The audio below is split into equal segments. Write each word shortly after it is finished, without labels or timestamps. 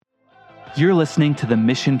You're listening to the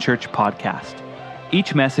Mission Church podcast.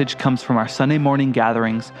 Each message comes from our Sunday morning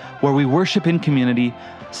gatherings where we worship in community,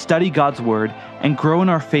 study God's Word, and grow in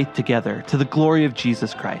our faith together to the glory of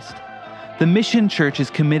Jesus Christ. The Mission Church is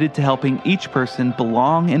committed to helping each person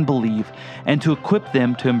belong and believe and to equip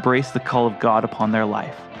them to embrace the call of God upon their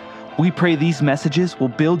life. We pray these messages will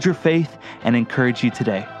build your faith and encourage you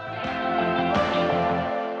today.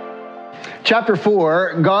 Chapter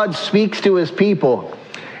 4, God speaks to his people.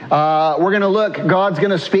 We're going to look, God's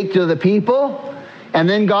going to speak to the people, and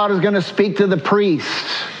then God is going to speak to the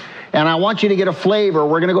priests. And I want you to get a flavor.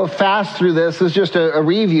 We're going to go fast through this. This is just a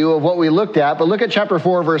review of what we looked at. But look at chapter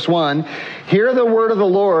 4, verse 1. Hear the word of the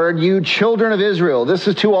Lord, you children of Israel. This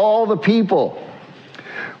is to all the people.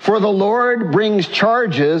 For the Lord brings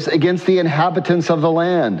charges against the inhabitants of the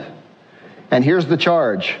land. And here's the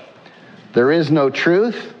charge. There is no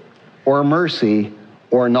truth or mercy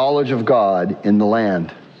or knowledge of God in the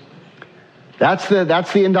land. That's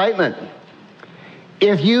the indictment.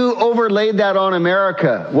 If you overlaid that on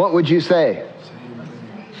America, what would you say?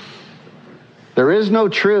 There is no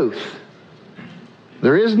truth.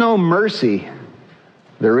 There is no mercy.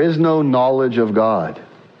 There is no knowledge of God.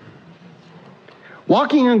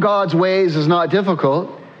 Walking in God's ways is not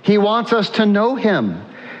difficult. He wants us to know him.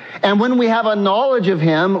 And when we have a knowledge of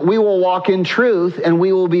him, we will walk in truth and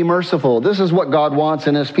we will be merciful. This is what God wants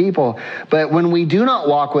in his people. But when we do not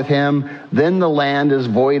walk with him, then the land is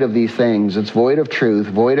void of these things. It's void of truth,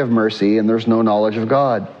 void of mercy, and there's no knowledge of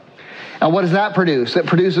God. And what does that produce? It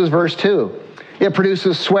produces verse 2. It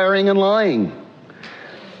produces swearing and lying,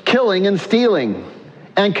 killing and stealing,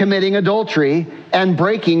 and committing adultery, and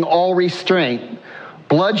breaking all restraint.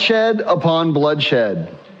 Bloodshed upon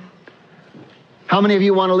bloodshed. How many of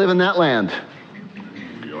you want to live in that land?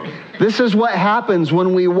 This is what happens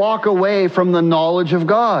when we walk away from the knowledge of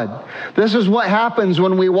God. This is what happens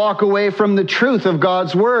when we walk away from the truth of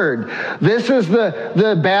God's word. This is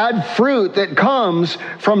the bad fruit that comes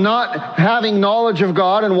from not having knowledge of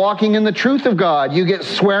God and walking in the truth of God. You get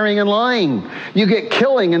swearing and lying. You get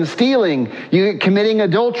killing and stealing. You get committing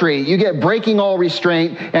adultery. You get breaking all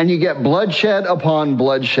restraint, and you get bloodshed upon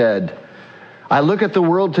bloodshed. I look at the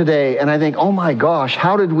world today and I think, oh my gosh,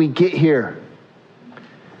 how did we get here?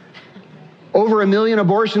 Over 1 million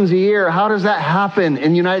abortions a year. How does that happen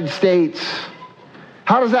in the United States?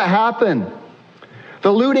 How does that happen?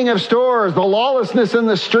 The looting of stores, the lawlessness in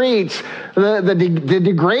the streets, the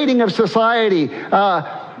degrading of society.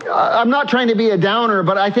 I'm not trying to be a downer,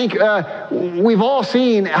 but I think we've all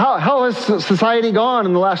seen how has society gone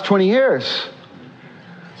in the last 20 years?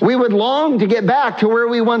 We would long to get back to where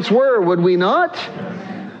we once were, would we not?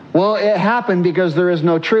 Well, it happened because there is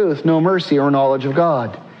no truth, no mercy, or knowledge of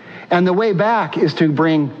God. And the way back is to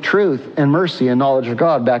bring truth and mercy and knowledge of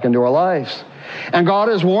God back into our lives. And God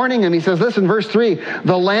is warning him. He says, listen, verse 3,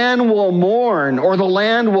 the land will mourn, or the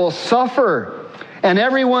land will suffer, and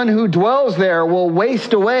everyone who dwells there will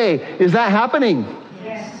waste away. Is that happening?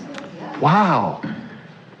 Yes. Wow.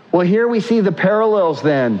 Well, here we see the parallels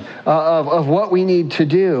then of what we need to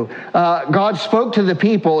do. God spoke to the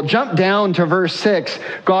people. Jump down to verse 6.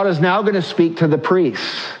 God is now going to speak to the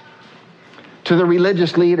priests, to the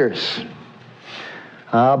religious leaders.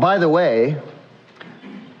 By the way,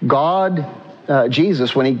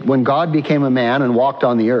 Jesus, when God became a man and walked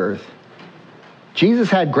on the earth, Jesus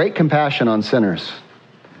had great compassion on sinners.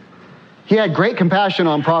 He had great compassion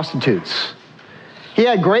on prostitutes. He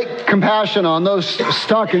had great compassion on those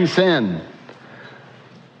stuck in sin.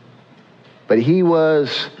 But he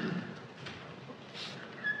was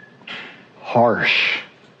harsh.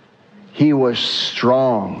 He was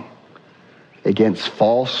strong against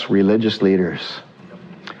false religious leaders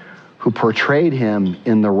who portrayed him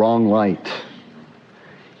in the wrong light.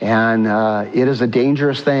 And it is a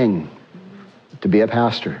dangerous thing to be a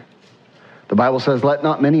pastor. The Bible says, let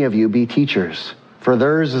not many of you be teachers, for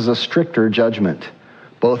theirs is a stricter judgment,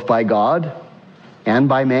 both by God and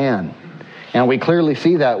by man. And we clearly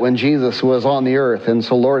see that when Jesus was on the earth. And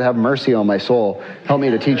so, Lord, have mercy on my soul. Help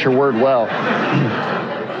me to teach your word well.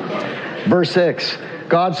 Verse 6,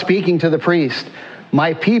 God speaking to the priest,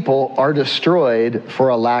 my people are destroyed for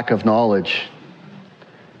a lack of knowledge.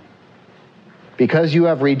 Because you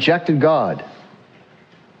have rejected God,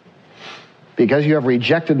 because you have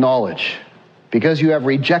rejected knowledge, because you have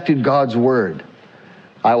rejected God's word,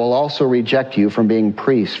 I will also reject you from being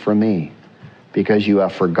priests for me, because you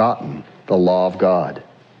have forgotten the law of God.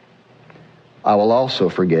 I will also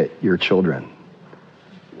forget your children.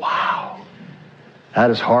 Wow.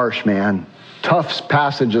 That is harsh, man. Tough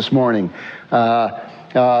passage this morning.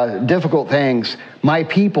 difficult things. My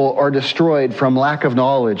people are destroyed from lack of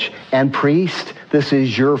knowledge. And priest, this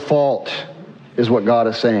is your fault, is what God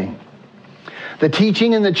is saying. The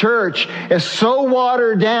teaching in the church is so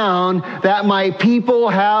watered down that my people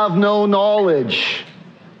have no knowledge.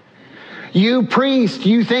 You priest,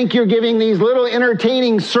 you think you're giving these little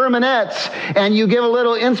entertaining sermonettes and you give a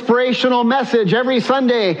little inspirational message every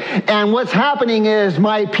Sunday. And what's happening is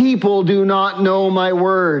my people do not know my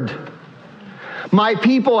word. My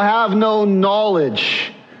people have no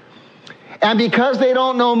knowledge. And because they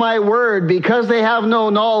don't know my word, because they have no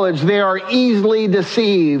knowledge, they are easily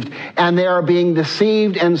deceived. And they are being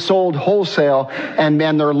deceived and sold wholesale. And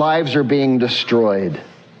their lives are being destroyed.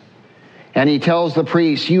 And he tells the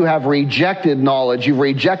priests, you have rejected knowledge. You've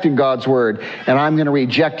rejected God's word. And I'm going to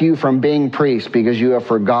reject you from being priests because you have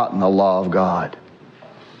forgotten the law of God.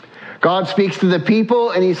 God speaks to the people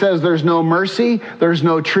and he says there's no mercy, there's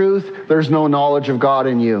no truth, there's no knowledge of God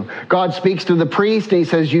in you. God speaks to the priest and he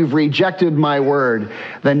says you've rejected my word.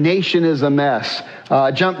 The nation is a mess.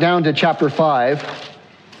 Jump down to chapter 5.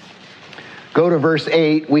 Go to verse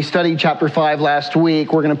 8. We studied chapter 5 last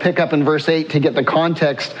week. We're going to pick up in verse 8 to get the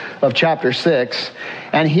context of chapter 6.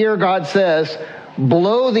 And here God says,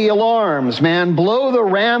 blow the alarms, man. Blow the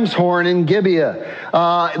ram's horn in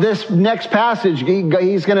Gibeah. This next passage,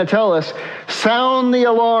 he's going to tell us, sound the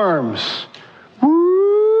alarms.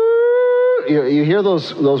 Woo! You hear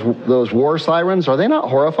those war sirens? Are they not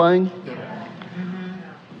horrifying?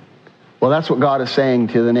 Well, that's what God is saying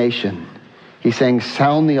to the nation. He's saying,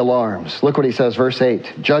 sound the alarms. Look what he says, verse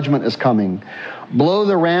 8. Judgment is coming. Blow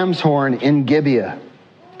the ram's horn in Gibeah.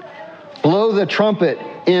 Blow the trumpet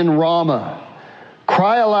in Ramah.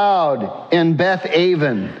 Cry aloud in Beth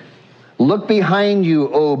Aven. Look behind you,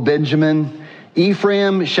 O Benjamin.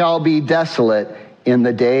 Ephraim shall be desolate in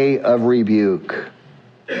the day of rebuke.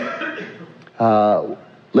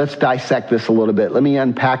 Let's dissect this a little bit. Let me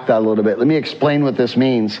unpack that a little bit. Let me explain what this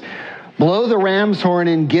means. Blow the ram's horn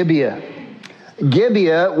in Gibeah.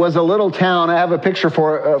 Gibeah was a little town. I have a picture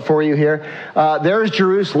for you here. There's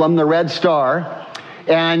Jerusalem, the red star.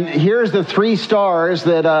 And here's the 3 stars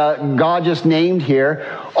that God just named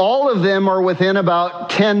here. All of them are within about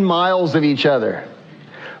 10 miles of each other.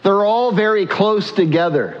 They're all very close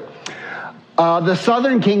together. The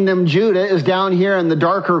southern kingdom, Judah, is down here in the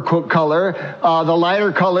darker color. The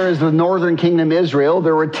lighter color is the northern kingdom, Israel.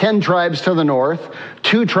 There were 10 tribes to the north,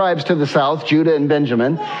 2 tribes to the south, Judah and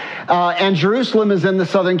Benjamin. And Jerusalem is in the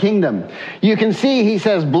southern kingdom. You can see, he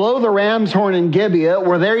says, blow the ram's horn in Gibeah,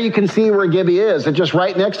 where there you can see where Gibeah is. It's just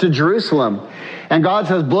right next to Jerusalem. And God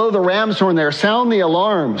says, blow the ram's horn there, sound the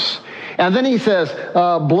alarms. And then he says,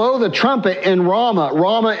 blow the trumpet in Ramah.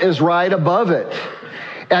 Ramah is right above it.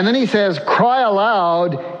 And then he says, cry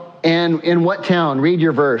aloud, and in what town? Read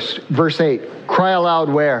your verse. Verse 8. Cry aloud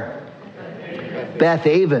where? Beth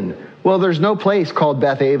Aven. Well, there's no place called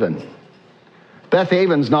Beth Aven. Beth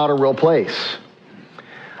Aven's not a real place.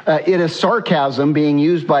 It is sarcasm being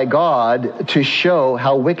used by God to show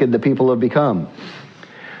how wicked the people have become.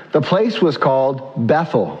 The place was called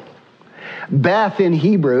Bethel. Beth in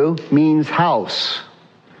Hebrew means house.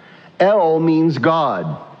 El means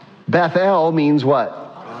God. Bethel means what?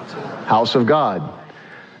 House of God.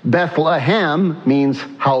 Bethlehem means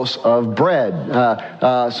house of bread.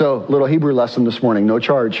 So, little Hebrew lesson this morning, no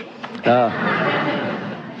charge.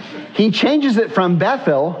 He changes it from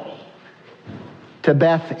Bethel to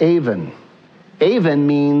Beth Aven. Aven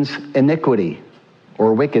means iniquity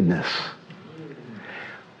or wickedness.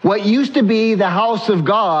 What used to be the house of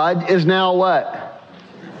God is now what?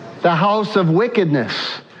 The house of wickedness,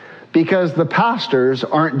 because the pastors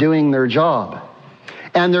aren't doing their job.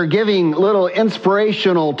 And they're giving little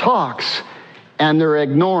inspirational talks, and they're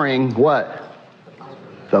ignoring what?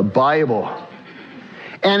 The Bible.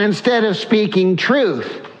 And instead of speaking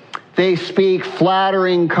truth, they speak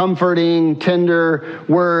flattering, comforting, tender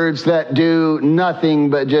words that do nothing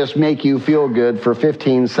but just make you feel good for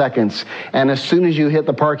 15 seconds. And as soon as you hit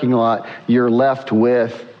the parking lot, you're left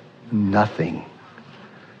with nothing.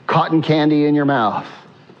 Cotton candy in your mouth,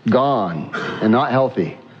 gone, and not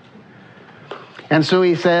healthy. And so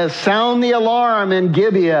he says, sound the alarm in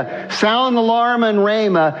Gibeah, sound the alarm in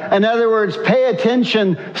Ramah. In other words, pay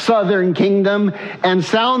attention, southern kingdom, and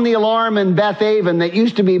sound the alarm in Beth Aven. That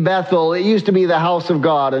used to be Bethel. It used to be the house of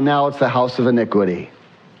God, and now it's the house of iniquity.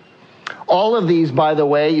 All of these, by the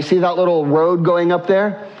way, you see that little road going up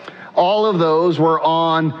there? All of those were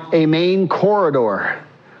on a main corridor.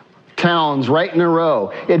 Towns right in a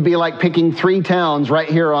row. It'd be like picking 3 towns right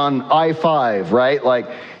here on I-5, right? Like,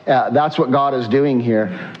 that's what God is doing here.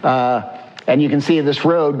 And you can see this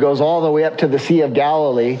road goes all the way up to the Sea of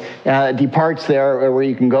Galilee. It departs there where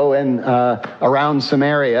you can go in around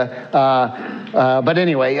Samaria. But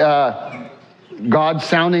anyway, God's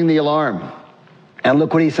sounding the alarm. And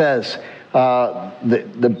look what he says.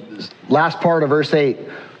 The last part of verse 8.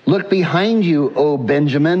 Look behind you, O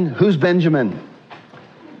Benjamin. Who's Benjamin?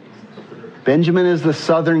 Benjamin is the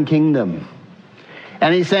southern kingdom.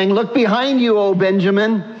 And he's saying, look behind you, O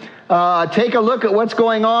Benjamin. Take a look at what's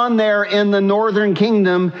going on there in the northern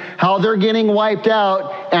kingdom, how they're getting wiped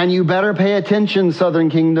out, and you better pay attention, southern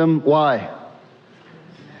kingdom. Why?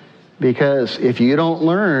 Because if you don't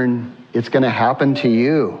learn, it's going to happen to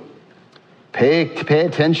you. Pay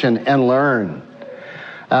attention and learn.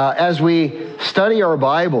 As we study our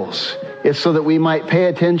Bibles, it's so that we might pay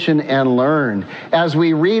attention and learn. As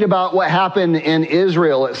we read about what happened in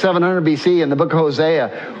Israel at 700 BC in the book of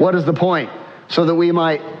Hosea, what is the point? So that we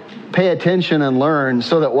might pay attention and learn,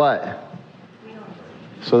 so that what?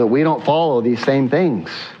 So that we don't follow these same things.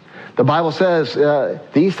 The Bible says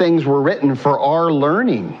these things were written for our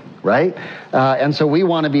learning, right? And so we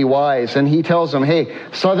want to be wise. And he tells them, hey,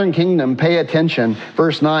 southern kingdom, pay attention.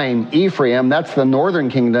 Verse 9, Ephraim, that's the northern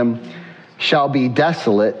kingdom, shall be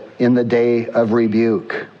desolate in the day of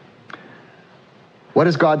rebuke. What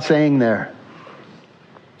is God saying there?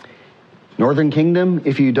 Northern kingdom,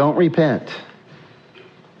 if you don't repent,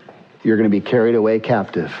 you're going to be carried away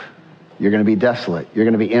captive. You're going to be desolate. You're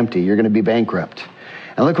going to be empty. You're going to be bankrupt.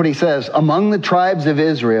 And look what he says. Among the tribes of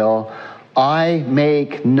Israel, I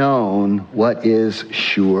make known what is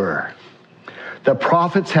sure. The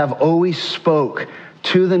prophets have always spoke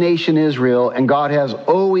to the nation Israel, and God has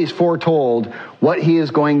always foretold what he is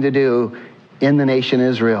going to do in the nation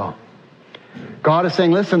Israel. God is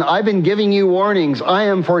saying, listen, I've been giving you warnings. I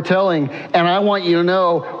am foretelling, and I want you to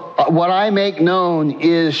know what I make known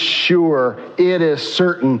is sure. It is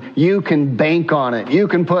certain. You can bank on it. You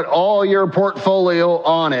can put all your portfolio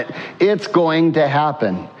on it. It's going to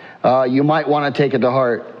happen. You might want to take it to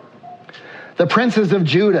heart. The princes of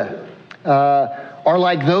Judah are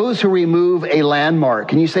like those who remove a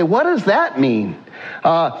landmark. And you say, what does that mean?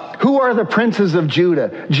 Who are the princes of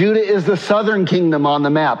Judah? Judah is the southern kingdom on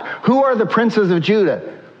the map. Who are the princes of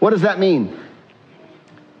Judah? What does that mean?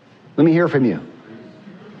 Let me hear from you.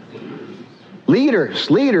 Leaders.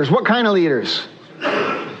 What kind of leaders?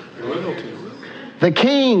 The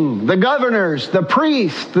king, the governors, the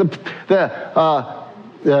priests, all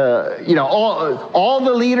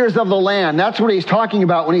the leaders of the land. That's what he's talking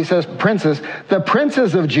about when he says princes. The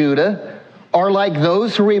princes of Judah are like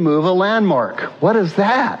those who remove a landmark. What is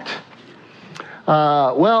that?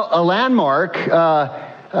 Well, a landmark,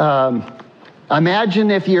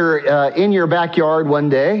 imagine if you're in your backyard one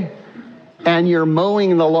day and you're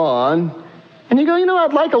mowing the lawn and you go,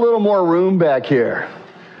 I'd like a little more room back here.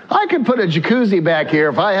 I could put a jacuzzi back here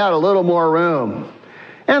if I had a little more room.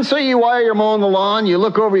 And so while you're mowing the lawn, you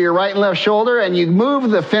look over your right and left shoulder and you move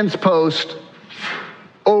the fence post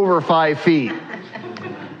over 5 feet.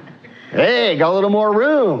 Hey, got a little more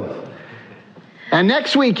room. And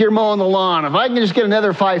next week you're mowing the lawn. If I can just get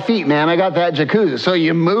another 5 feet, man, I got that jacuzzi. So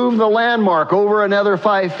you move the landmark over another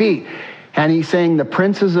 5 feet. And he's saying the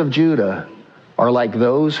princes of Judah are like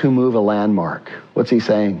those who move a landmark. What's he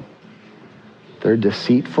saying? They're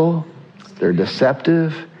deceitful, they're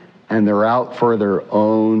deceptive, and they're out for their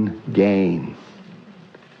own gain.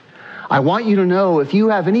 I want you to know, if you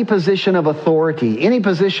have any position of authority, any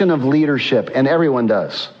position of leadership, and everyone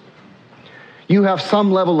does, you have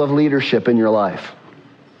some level of leadership in your life.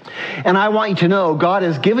 And I want you to know, God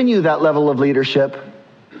has given you that level of leadership,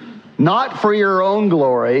 not for your own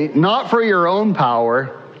glory, not for your own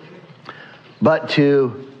power, but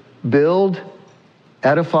to build,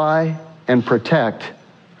 edify, and protect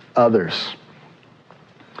others.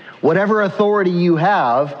 Whatever authority you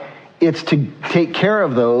have, it's to take care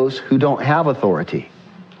of those who don't have authority.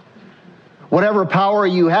 Whatever power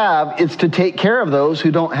you have, it's to take care of those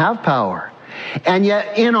who don't have power. And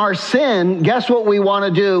yet in our sin, guess what we want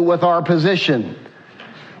to do with our position?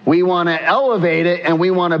 We want to elevate it and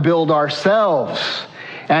we want to build ourselves.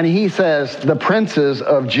 And he says the princes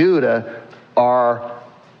of Judah are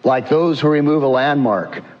like those who remove a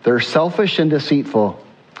landmark. They're selfish and deceitful.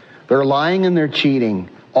 They're lying and they're cheating,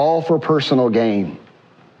 all for personal gain.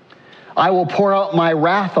 I will pour out my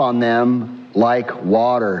wrath on them like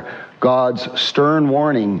water. God's stern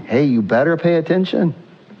warning. Hey, you better pay attention.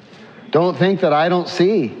 Don't think that I don't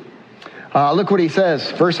see. Look what he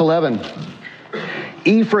says, verse 11.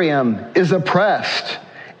 Ephraim is oppressed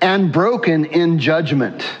and broken in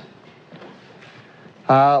judgment.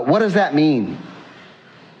 What does that mean?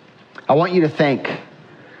 I want you to think.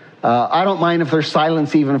 I don't mind if there's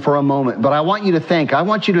silence even for a moment, but I want you to think. I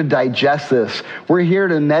want you to digest this. We're here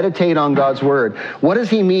to meditate on God's word. What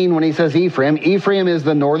does he mean when he says Ephraim? Ephraim is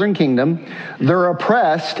the northern kingdom. They're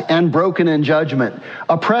oppressed and broken in judgment.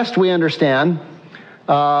 Oppressed, we understand.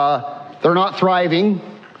 They're not thriving.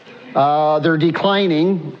 They're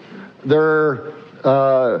declining. They're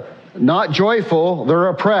not joyful. They're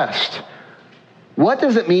oppressed. What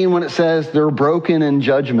does it mean when it says they're broken in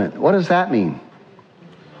judgment? What does that mean?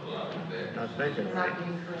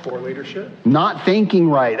 Poor leadership. Not thinking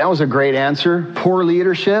right. That was a great answer. Poor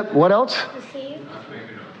leadership. What else?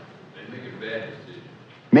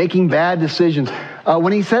 Making bad decisions.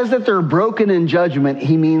 When he says that they're broken in judgment,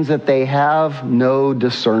 he means that they have no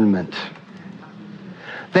discernment.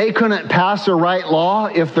 They couldn't pass a right law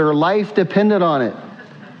if their life depended on it.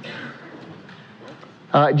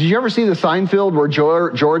 Did you ever see the Sinful where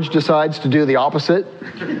George decides to do the opposite?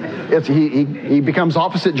 He becomes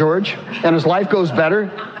opposite George, and his life goes better.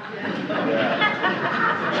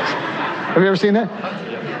 Have you ever seen that?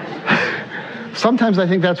 Sometimes I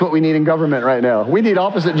think that's what we need in government right now. We need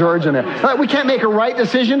opposite George in there. We can't make a right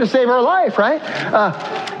decision to save our life, right?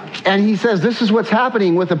 And he says this is what's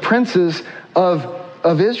happening with the princes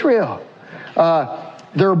of Israel.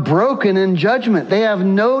 They're broken in judgment. They have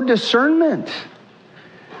no discernment.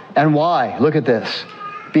 And why? Look at this.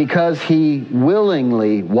 Because he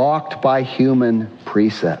willingly walked by human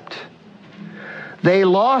precept. They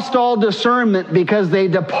lost all discernment because they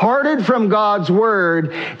departed from God's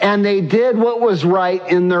word and they did what was right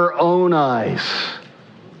in their own eyes.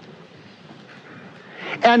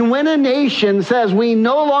 And when a nation says we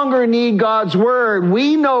no longer need God's word,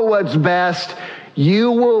 we know what's best,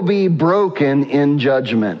 you will be broken in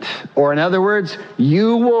judgment. Or in other words,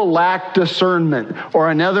 you will lack discernment.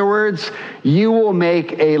 Or in other words, you will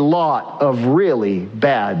make a lot of really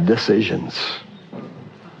bad decisions.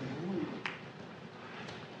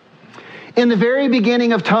 In the very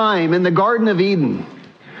beginning of time, in the Garden of Eden,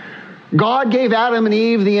 God gave Adam and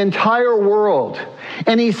Eve the entire world.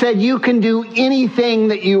 And he said, you can do anything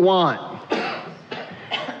that you want.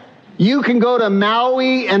 You can go to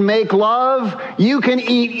Maui and make love. You can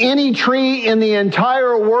eat any tree in the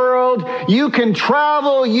entire world. You can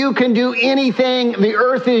travel. You can do anything. The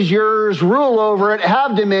earth is yours. Rule over it.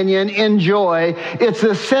 Have dominion. Enjoy. It's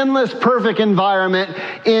a sinless, perfect environment.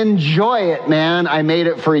 Enjoy it, man. I made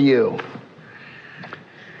it for you.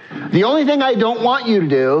 The only thing I don't want you to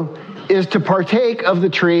do is to partake of the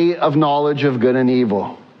tree of knowledge of good and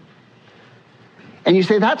evil. And you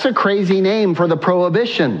say, that's a crazy name for the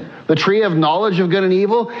prohibition. The tree of knowledge of good and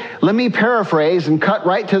evil. Let me paraphrase and cut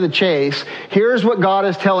right to the chase. Here's what God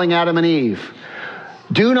is telling Adam and Eve.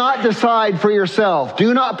 Do not decide for yourself.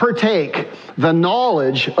 Do not partake the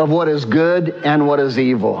knowledge of what is good and what is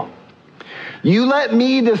evil. You let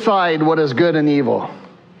me decide what is good and evil.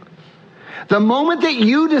 The moment that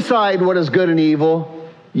you decide what is good and evil,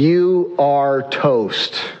 you are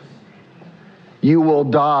toast. You will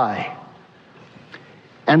die.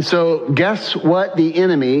 And so guess what the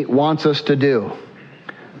enemy wants us to do?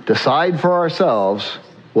 Decide for ourselves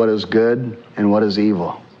what is good and what is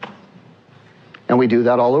evil. And we do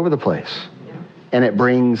that all over the place. And it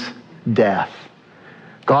brings death.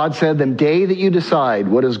 God said the day that you decide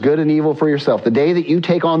what is good and evil for yourself, the day that you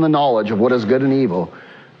take on the knowledge of what is good and evil,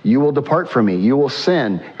 you will depart from me. You will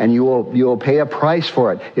sin, and you will pay a price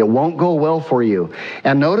for it. It won't go well for you.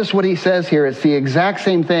 And notice what he says here. It's the exact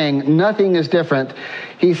same thing. Nothing is different.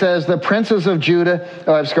 He says, the princes of Judah,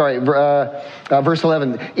 verse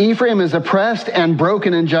 11, Ephraim is oppressed and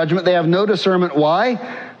broken in judgment. They have no discernment.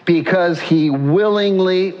 Why? Because he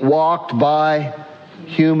willingly walked by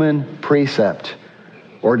human precept,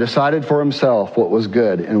 or decided for himself what was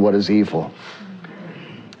good and what is evil.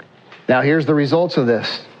 Now here's the results of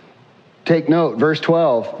this. Take note, verse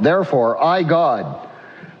 12. Therefore, I, God,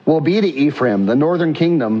 will be to Ephraim, the northern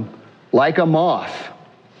kingdom, like a moth.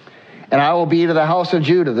 And I will be to the house of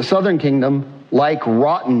Judah, the southern kingdom, like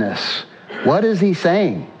rottenness. What is he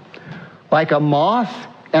saying? Like a moth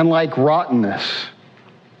and like rottenness.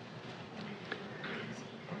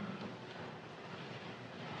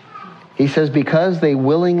 He says, because they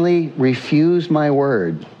willingly refuse my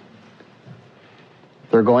word,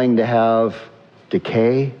 they're going to have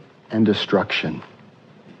decay and destruction.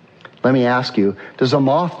 Let me ask you, does a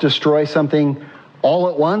moth destroy something all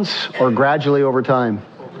at once or gradually over time?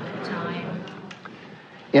 Over time.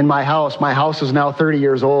 In my house is now 30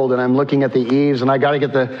 years old, and I'm looking at the eaves, and I got to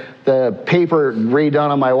get the paper redone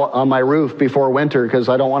on my roof before winter because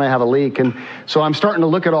I don't want to have a leak. And so I'm starting to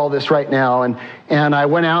look at all this right now, and I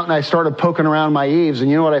went out and I started poking around my eaves, and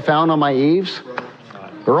you know what I found on my eaves?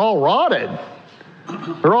 They're all rotted.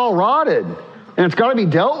 They're all rotted. And it's got to be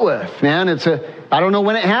dealt with, man. I don't know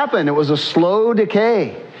when it happened. It was a slow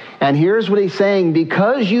decay. And here's what he's saying.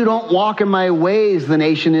 Because you don't walk in my ways, the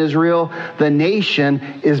nation Israel, the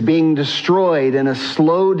nation is being destroyed in a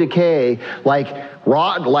slow decay, like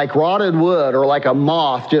rotted wood or like a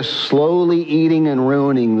moth just slowly eating and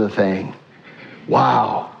ruining the thing.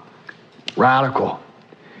 Wow. Radical.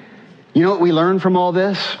 You know what we learn from all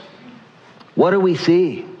this? What do we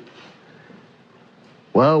see?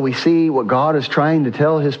 Well, we see what God is trying to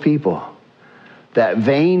tell his people. That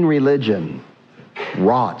vain religion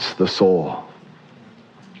rots the soul.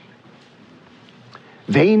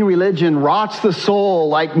 Vain religion rots the soul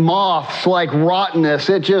like moths, like rottenness.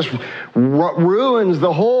 It just ruins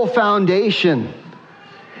the whole foundation.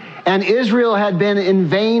 And Israel had been in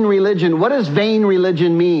vain religion. What does vain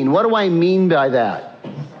religion mean? What do I mean by that?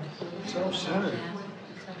 Self-centered.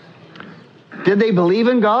 Did they believe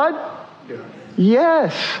in God? Yeah.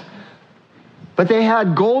 Yes. But they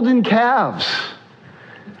had golden calves.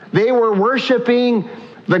 They were worshiping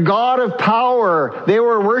the God of power. They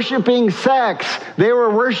were worshiping sex. They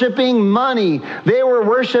were worshiping money. They were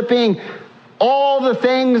worshiping all the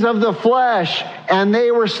things of the flesh. And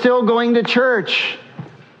they were still going to church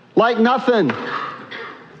like nothing.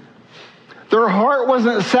 Their heart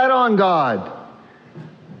wasn't set on God.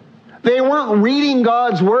 They weren't reading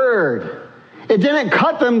God's word. It didn't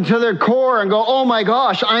cut them to their core and go, oh my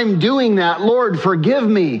gosh, I'm doing that. Lord, forgive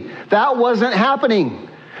me. That wasn't happening.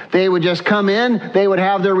 They would just come in, they would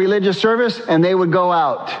have their religious service, and they would go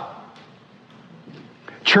out.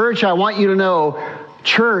 Church, I want you to know,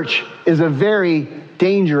 church is a very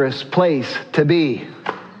dangerous place to be.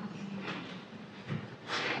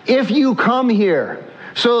 If you come here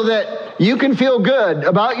so that you can feel good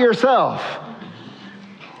about yourself,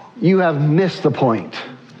 you have missed the point.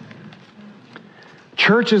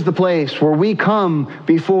 Church is the place where we come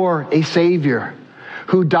before a Savior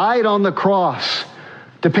who died on the cross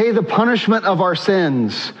to pay the punishment of our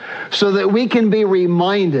sins so that we can be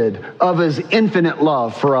reminded of his infinite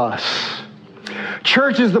love for us.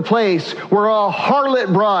 Church is the place where a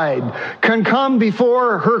harlot bride can come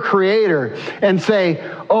before her Creator and say,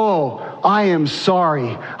 oh, I am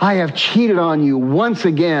sorry. I have cheated on you once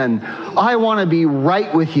again. I want to be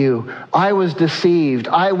right with you. I was deceived.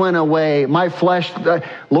 I went away. My flesh,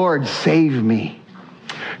 Lord, save me.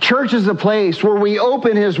 Church is a place where we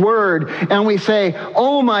open his word and we say,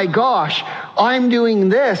 oh my gosh, I'm doing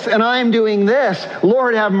this and I'm doing this.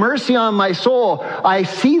 Lord, have mercy on my soul. I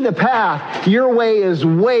see the path. Your way is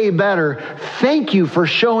way better. Thank you for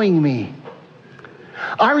showing me.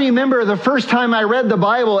 I remember the first time I read the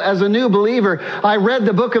Bible as a new believer, I read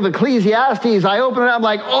the book of Ecclesiastes. I opened it up, I'm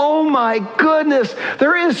like, oh my goodness,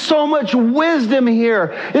 there is so much wisdom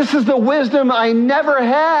here. This is the wisdom I never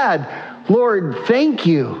had. Lord, thank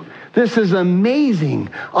you. This is amazing.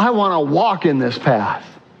 I want to walk in this path.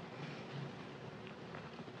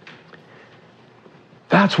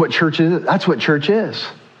 That's what church is. That's what church is.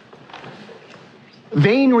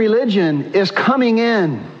 Vain religion is coming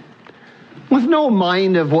in with no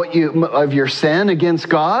mind of your sin against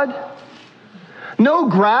God. No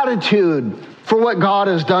gratitude for what God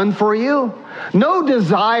has done for you. No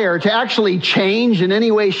desire to actually change in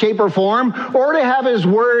any way, shape, or form, or to have his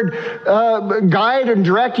word guide and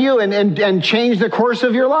direct you and change the course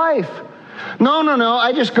of your life. No.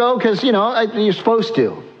 I just go because, you're supposed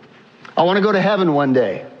to. I want to go to heaven one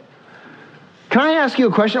day. Can I ask you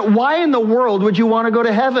a question? Why in the world would you want to go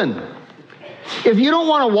to heaven? If you don't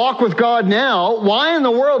want to walk with God now, why in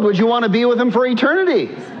the world would you want to be with him for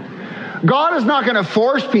eternity? God is not going to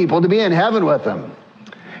force people to be in heaven with him.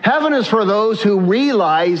 Heaven is for those who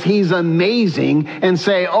realize he's amazing and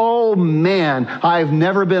say, oh man, I've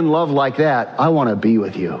never been loved like that. I want to be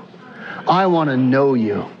with you. I want to know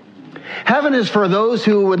you. Heaven is for those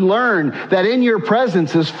who would learn that in your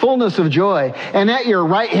presence is fullness of joy, and at your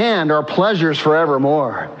right hand are pleasures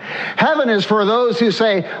forevermore. Heaven is for those who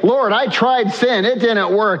say, Lord, I tried sin. It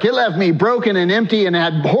didn't work. It left me broken and empty and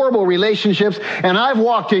had horrible relationships, and I've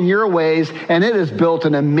walked in your ways, and it has built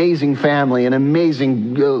an amazing family, an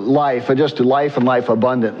amazing life, just a life and life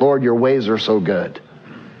abundant. Lord, your ways are so good.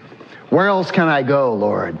 Where else can I go,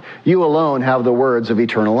 Lord? You alone have the words of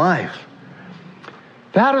eternal life.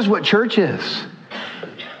 That is what church is.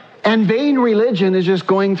 And vain religion is just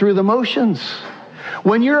going through the motions.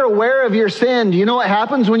 When you're aware of your sin, do you know what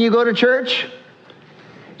happens when you go to church?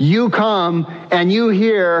 You come and you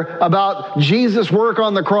hear about Jesus' work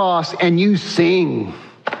on the cross and you sing.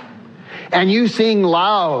 And you sing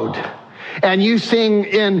loud. And you sing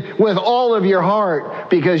in with all of your heart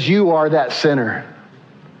because you are that sinner.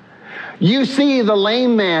 You see the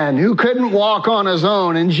lame man who couldn't walk on his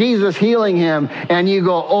own and Jesus healing him, and you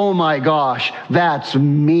go, oh my gosh, that's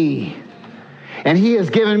me. And he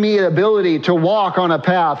has given me the ability to walk on a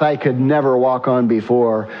path I could never walk on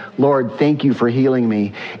before. Lord, thank you for healing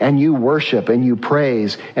me. And you worship and you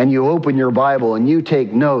praise and you open your Bible and you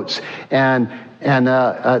take notes. And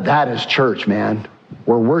that is church, man.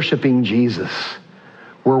 We're worshiping Jesus.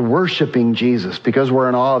 We're worshiping Jesus because we're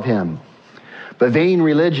in awe of him. But vain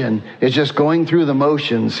religion is just going through the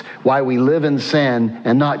motions while we live in sin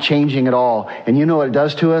and not changing at all. And you know what it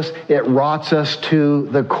does to us? It rots us to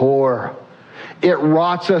the core. It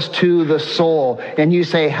rots us to the soul. And you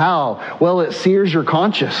say, how? Well, it sears your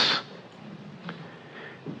conscience.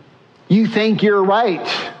 You think you're right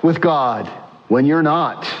with God when you're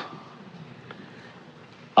not.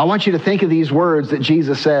 I want you to think of these words that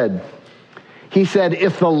Jesus said. He said,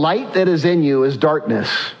 if the light that is in you is darkness,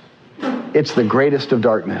 it's the greatest of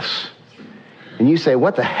darkness. And you say,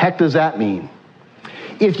 what the heck does that mean?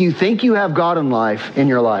 If you think you have God in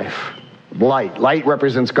your life, light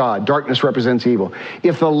represents God, darkness represents evil.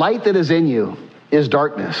 If the light that is in you is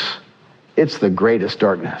darkness, it's the greatest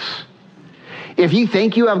darkness. If you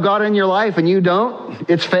think you have God in your life and you don't,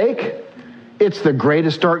 it's fake, it's the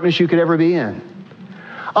greatest darkness you could ever be in.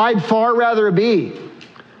 I'd far rather be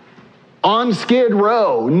on Skid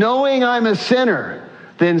Row, knowing I'm a sinner,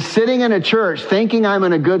 than sitting in a church thinking I'm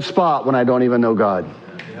in a good spot when I don't even know God.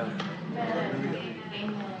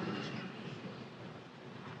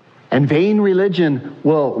 And vain religion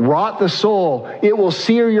will rot the soul. It will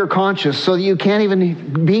sear your conscience so that you can't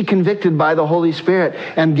even be convicted by the Holy Spirit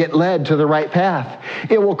and get led to the right path.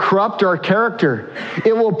 It will corrupt our character.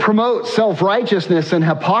 It will promote self-righteousness and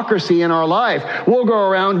hypocrisy in our life. We'll go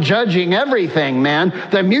around judging everything, man.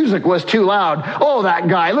 The music was too loud. Oh, that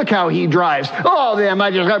guy, look how he drives. Oh, them,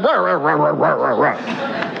 I just got...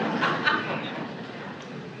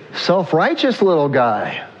 Self-righteous little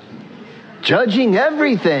guy. Judging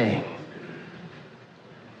everything.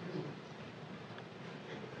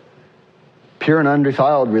 Pure and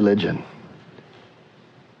undefiled religion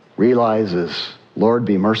realizes, Lord,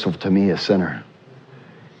 be merciful to me, a sinner.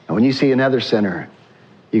 And when you see another sinner,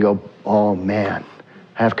 you go, oh man,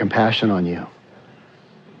 I have compassion on you.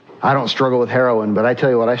 I don't struggle with heroin, but I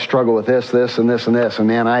tell you what, I struggle with this, and this, and this. And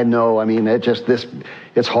man, I know,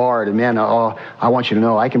 it's hard. And man, I want you to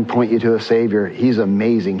know, I can point you to a Savior. He's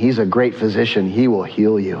amazing. He's a great physician. He will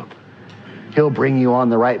heal you. He'll bring you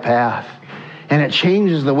on the right path. And it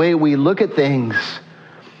changes the way we look at things.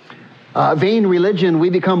 Vain religion, we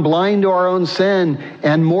become blind to our own sin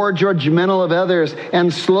and more judgmental of others.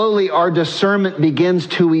 And slowly our discernment begins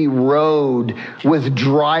to erode with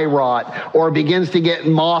dry rot, or begins to get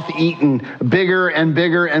moth-eaten, bigger and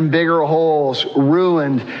bigger and bigger holes,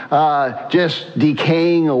 ruined, just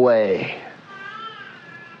decaying away.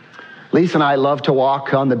 Lisa and I love to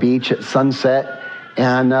walk on the beach at sunset.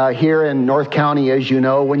 And here in North County, as you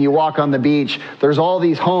know, when you walk on the beach, there's all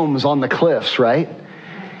these homes on the cliffs, right?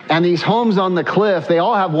 And these homes on the cliff, they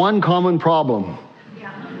all have one common problem.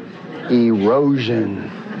 Erosion.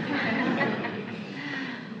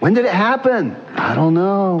 When did it happen? I don't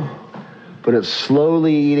know. But it's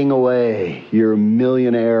slowly eating away your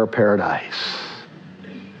millionaire paradise.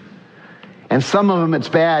 And some of them, it's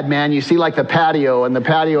bad, man. You see like the patio, and the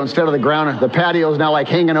patio, instead of the ground, the patio is now like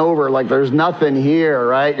hanging over, like there's nothing here,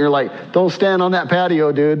 right? You're like, don't stand on that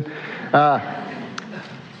patio, dude.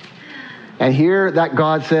 And here that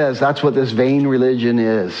God says, that's what this vain religion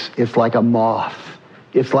is. It's like a moth.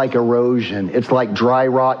 It's like erosion. It's like dry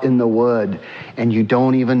rot in the wood. And you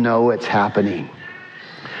don't even know it's happening.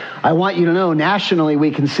 I want you to know, nationally, we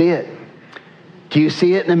can see it. Do you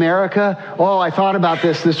see it in America? Oh, I thought about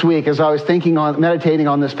this week as I was meditating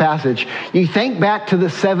on this passage. You think back to the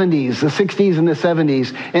 70s, the 60s and the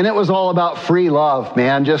 70s, and it was all about free love,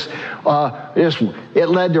 man. It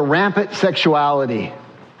led to rampant sexuality.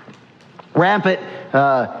 Rampant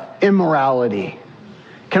immorality.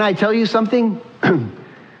 Can I tell you something?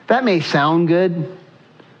 That may sound good.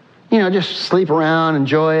 Just sleep around,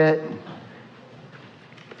 enjoy it.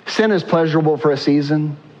 Sin is pleasurable for a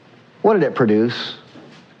season. What did it produce?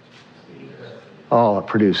 Oh, it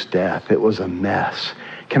produced death. It was a mess.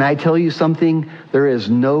 Can I tell you something? There is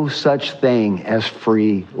no such thing as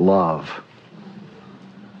free love.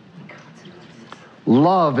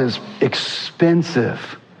 Love is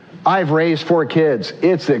expensive. I've raised 4 kids.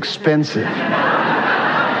 It's expensive.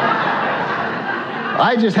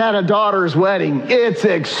 I just had a daughter's wedding. It's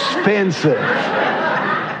expensive.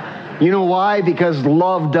 You know why? Because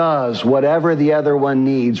love does whatever the other one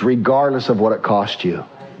needs, regardless of what it cost you.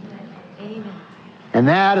 And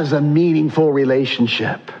that is a meaningful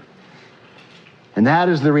relationship. And that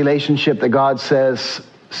is the relationship that God says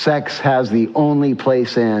sex has the only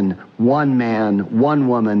place in. One man, one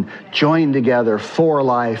woman, joined together for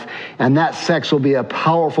life. And that sex will be a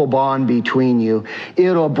powerful bond between you.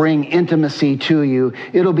 It'll bring intimacy to you.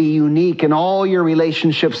 It'll be unique in all your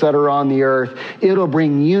relationships that are on the earth. It'll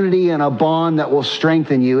bring unity and a bond that will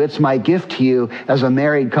strengthen you. It's my gift to you as a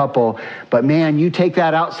married couple. But man, you take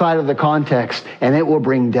that outside of the context and it will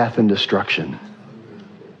bring death and destruction.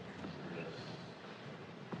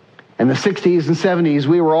 In the 60s and 70s,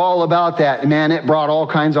 we were all about that. Man, it brought all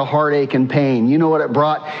kinds of heartache and pain. You know what it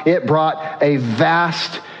brought? It brought a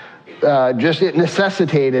vast, it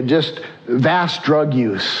necessitated just vast drug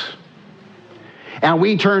use. And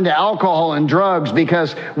we turned to alcohol and drugs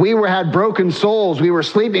because we had broken souls. We were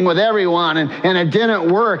sleeping with everyone and it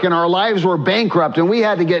didn't work and our lives were bankrupt and we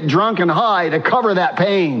had to get drunk and high to cover that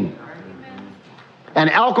pain. And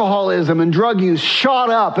alcoholism and drug use shot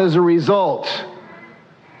up as a result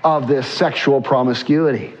of this sexual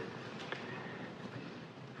promiscuity.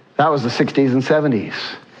 That was the 60s and 70s.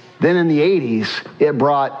 Then in the 80s, it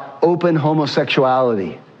brought open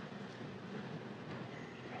homosexuality.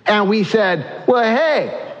 And we said, well,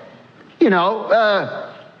 hey,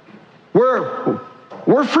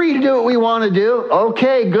 we're free to do what we want to do.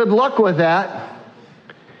 Okay, good luck with that.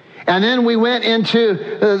 And then we went into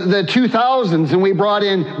the 2000s and we brought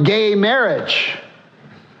in gay marriage.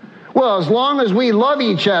 Well, as long as we love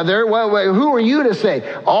each other, well, who are you to say?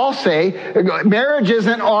 I'll say marriage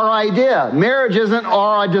isn't our idea. Marriage isn't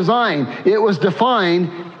our design. It was defined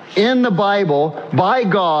in the Bible by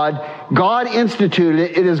God. God instituted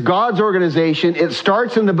it. It is God's organization. It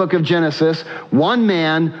starts in the book of Genesis. One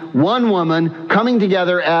man, one woman coming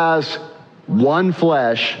together as one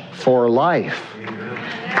flesh for life.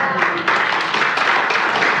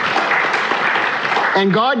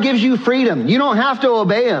 And God gives you freedom. You don't have to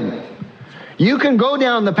obey him. You can go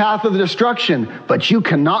down the path of destruction, but you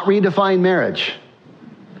cannot redefine marriage.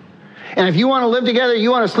 And if you want to live together,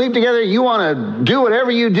 you want to sleep together, you want to do whatever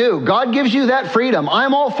you do, God gives you that freedom.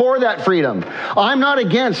 I'm all for that freedom. I'm not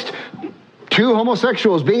against two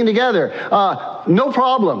homosexuals being together. No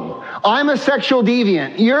problem. I'm a sexual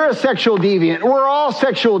deviant. You're a sexual deviant. We're all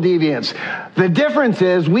sexual deviants. The difference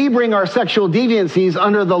is we bring our sexual deviancies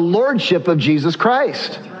under the lordship of Jesus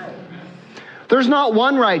Christ. There's not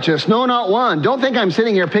one righteous. No, not one. Don't think I'm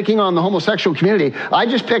sitting here picking on the homosexual community. I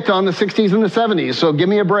just picked on the 60s and the 70s, so give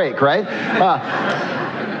me a break, right?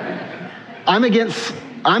 I'm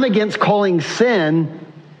against calling sin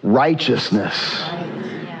righteousness.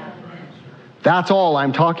 That's all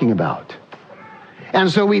I'm talking about. And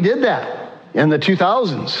so we did that in the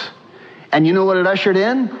 2000s. And you know what it ushered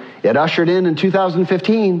in? It ushered in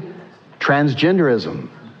 2015, transgenderism.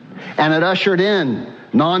 And it ushered in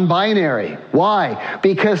non-binary. Why?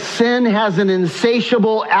 Because sin has an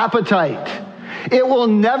insatiable appetite. It will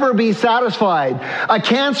never be satisfied. A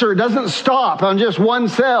cancer doesn't stop on just one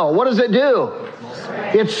cell. What does it do?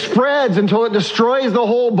 It spreads until it destroys the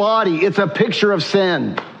whole body. It's a picture of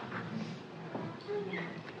sin.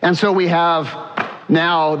 And so we have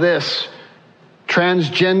now this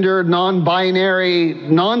transgender, non-binary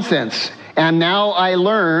nonsense. And now I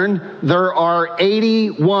learn there are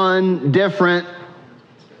 81 different,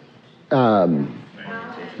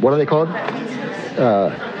 what are they called?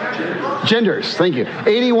 Genders, thank you.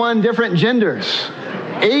 81 different genders.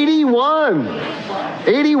 81.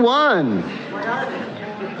 81.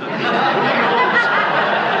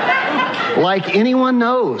 Like anyone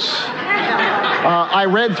knows. I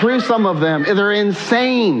read through some of them. They're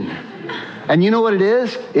insane. And you know what it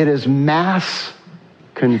is? It is mass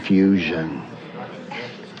confusion.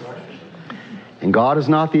 And God is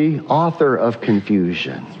not the author of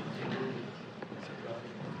confusion.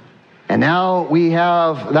 And now we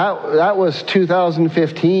have, that was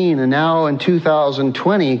 2015, and now in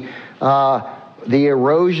 2020, the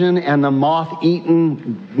erosion and the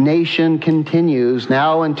moth-eaten nation continues.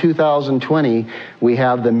 Now in 2020, we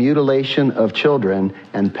have the mutilation of children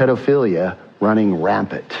and pedophilia running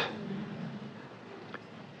rampant.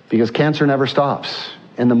 Because cancer never stops,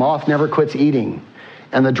 and the moth never quits eating,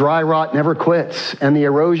 and the dry rot never quits, and the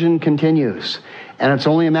erosion continues. And it's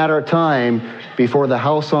only a matter of time before the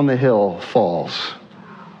house on the hill falls.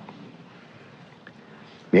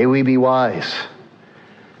 May we be wise.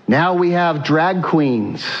 Now we have drag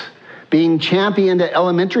queens being championed at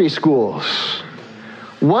elementary schools.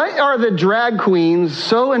 What are the drag queens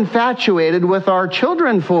so infatuated with our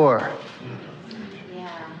children for?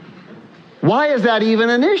 Why is that even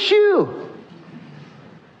an issue?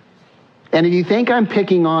 And if you think I'm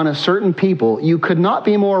picking on a certain people, you could not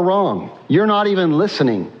be more wrong. You're not even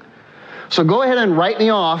listening. So go ahead and write me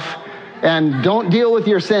off and don't deal with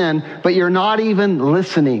your sin, but you're not even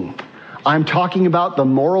listening. I'm talking about the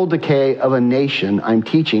moral decay of a nation. I'm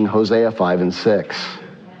teaching Hosea 5 and 6.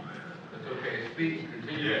 That's okay. Speak.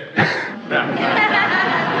 Continue.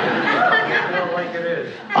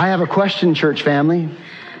 I have a question, church family.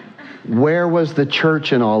 Where was the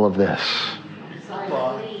church in all of this?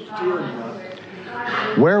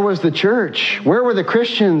 Where was the church? Where were the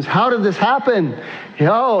Christians? How did this happen?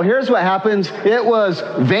 Oh, here's what happens. It was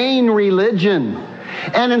vain religion.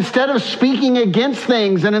 And instead of speaking against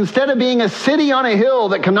things, and instead of being a city on a hill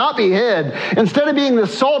that cannot be hid, instead of being the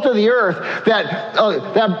salt of the earth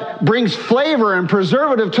that brings flavor and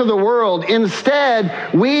preservative to the world,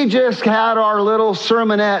 instead we just had our little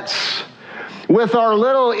sermonettes with our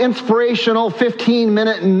little inspirational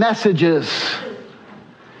 15-minute messages.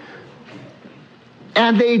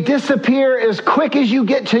 And they disappear as quick as you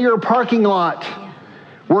get to your parking lot.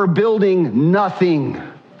 We're building nothing.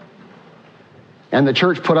 And the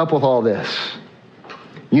church put up with all this.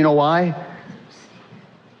 You know why?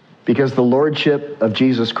 Because the lordship of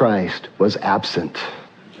Jesus Christ was absent.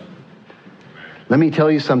 Let me tell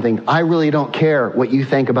you something. I really don't care what you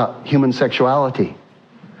think about human sexuality.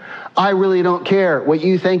 I really don't care what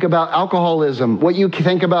you think about alcoholism, what you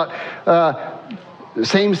think about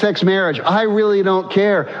same-sex marriage. I really don't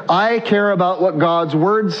care. I care about what God's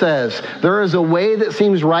word says. There is a way that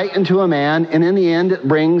seems right unto a man, and in the end it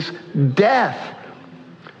brings death.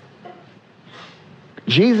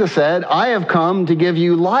 Jesus said, I have come to give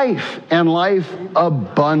you life, and life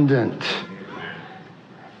abundant.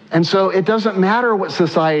 And so it doesn't matter what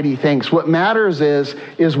society thinks. What matters is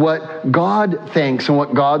what God thinks and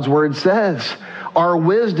what God's word says. Our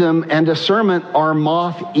wisdom and discernment are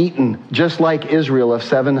moth-eaten, just like Israel of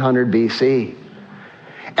 700 BC.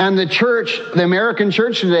 And the church, the American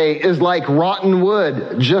church today, is like rotten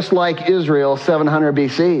wood, just like Israel 700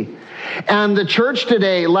 BC. And the church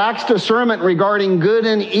today lacks discernment regarding good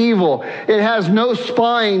and evil. It has no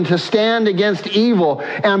spine to stand against evil.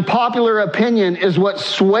 And popular opinion is what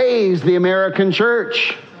sways the American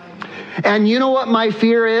church. And you know what my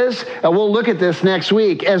fear is? We'll look at this next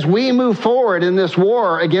week. As we move forward in this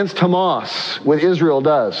war against Hamas, what Israel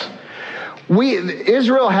does,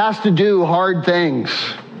 Israel has to do hard things.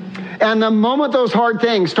 And the moment those hard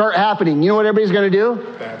things start happening, you know what everybody's going to do?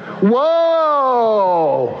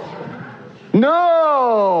 Whoa!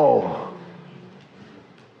 No!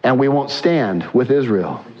 And we won't stand with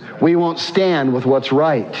Israel. We won't stand with what's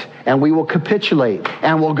right. And we will capitulate.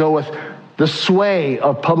 And we'll go with the sway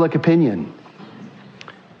of public opinion.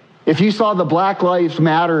 If you saw the Black Lives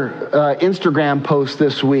Matter Instagram post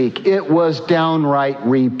this week, it was downright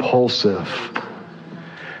repulsive.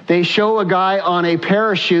 They show a guy on a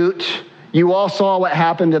parachute. You all saw what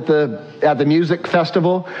happened at the music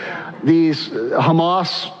festival. These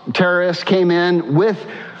Hamas terrorists came in with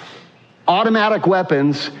automatic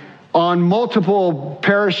weapons on multiple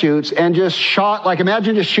parachutes and just shot, like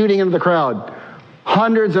imagine just shooting into the crowd.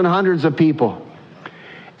 Hundreds and hundreds of people.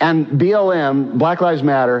 And BLM, Black Lives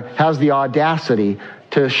Matter, has the audacity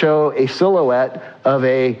to show a silhouette of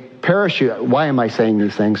a parachute. Why am I saying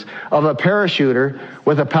these things? Of a parachuter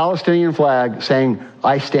with a Palestinian flag saying,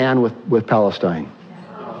 I stand with Palestine.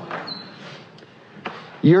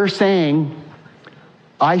 You're saying,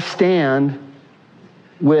 I stand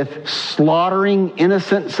with slaughtering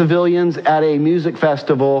innocent civilians at a music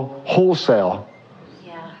festival wholesale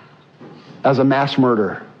as a mass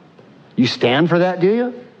murder. You stand for that, do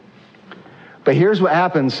you? But here's what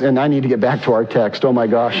happens, and I need to get back to our text. Oh my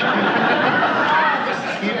gosh.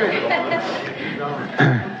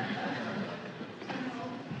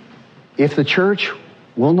 If the church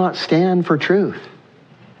will not stand for truth,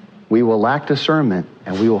 we will lack discernment,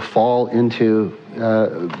 and we will fall into,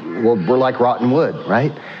 we're like rotten wood,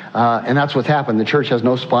 right? And that's what's happened. The church has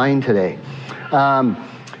no spine today.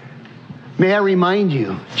 May I remind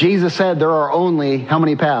you, Jesus said there are only, how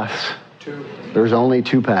many paths? 2. There's only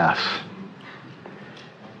 2 paths.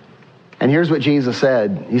 And here's what Jesus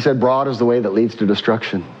said. He said, broad is the way that leads to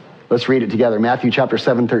destruction. Let's read it together. Matthew chapter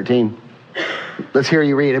 7:13. Let's hear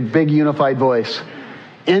you read, a big unified voice.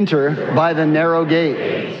 Enter by the narrow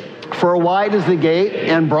gate. For wide is the gate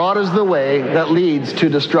and broad is the way that leads to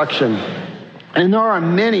destruction. And there are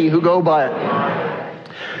many who go by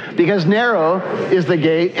it. Because narrow is the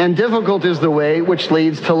gate and difficult is the way which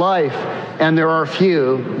leads to life. And there are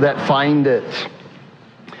few that find it.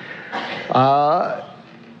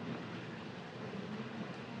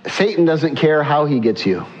 Satan doesn't care how he gets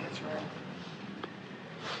you.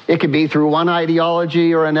 It could be through one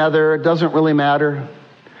ideology or another. It doesn't really matter.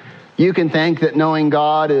 You can think that knowing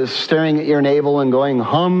God is staring at your navel and going,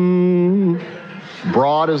 hum.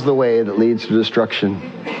 Broad is the way that leads to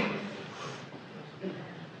destruction.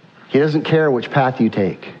 He doesn't care which path you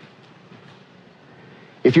take.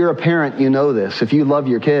 If you're a parent, you know this. If you love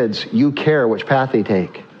your kids, you care which path they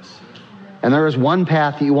take. And there is one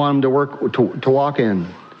path that you want them to walk in.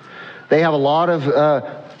 They have a lot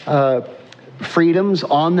of freedoms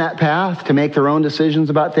on that path to make their own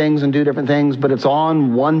decisions about things and do different things, but it's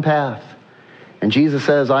on one path. And Jesus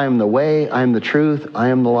says, I am the way, I am the truth, I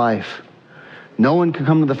am the life. No one can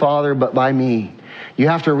come to the Father but by me. You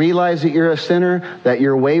have to realize that you're a sinner, that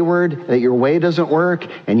you're wayward, that your way doesn't work,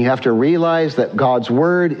 and you have to realize that God's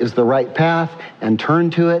word is the right path and turn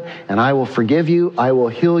to it, and I will forgive you, I will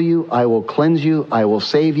heal you, I will cleanse you, I will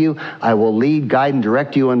save you, I will lead, guide, and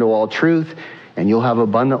direct you into all truth, and you'll have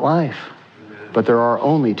abundant life. But there are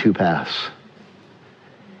only two paths.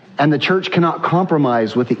 And the church cannot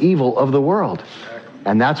compromise with the evil of the world.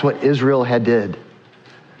 And that's what Israel had did.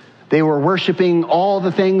 They were worshiping all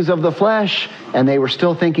the things of the flesh, and they were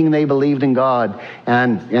still thinking they believed in God.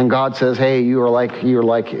 And God says, hey, you're like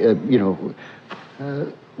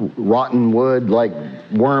rotten wood, like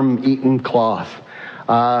worm-eaten cloth.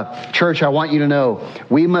 Church, I want you to know,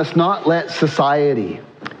 we must not let society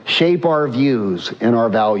shape our views and our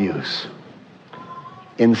values.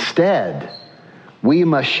 Instead, we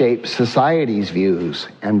must shape society's views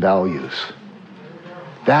and values.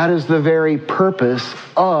 That is the very purpose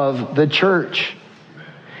of the church.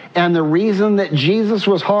 And the reason that Jesus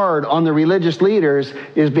was hard on the religious leaders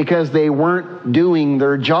is because they weren't doing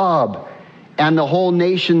their job. And the whole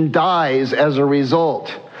nation dies as a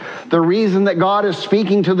result. The reason that God is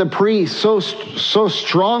speaking to the priests so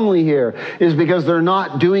strongly here is because they're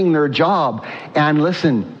not doing their job. And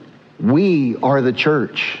listen, we are the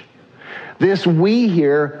church. This we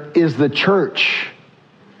here is the church.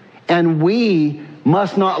 And we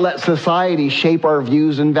must not let society shape our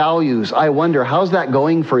views and values. I wonder, how's that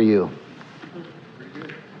going for you?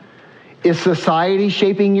 Is society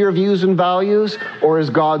shaping your views and values, or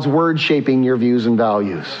is God's word shaping your views and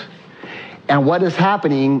values? And what is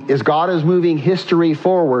happening is God is moving history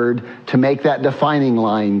forward to make that defining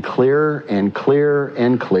line clearer and clearer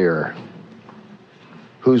and clearer.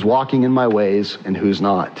 Who's walking in my ways and who's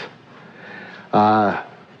not.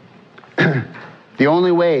 The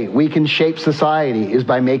only way we can shape society is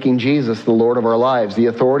by making Jesus the Lord of our lives, the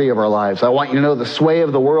authority of our lives. I want you to know the sway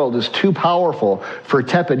of the world is too powerful for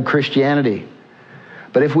tepid Christianity.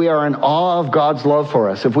 But if we are in awe of God's love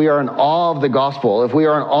for us, if we are in awe of the gospel, if we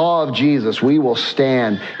are in awe of Jesus, we will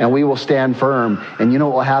stand, and we will stand firm. And you know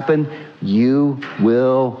what will happen? You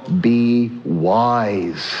will be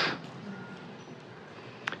wise.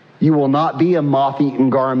 You will not be a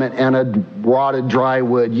moth-eaten garment and a rotted dry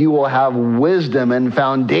wood. You will have wisdom and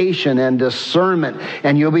foundation and discernment,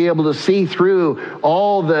 and you'll be able to see through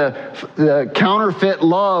all the counterfeit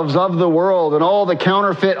loves of the world and all the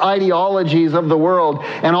counterfeit ideologies of the world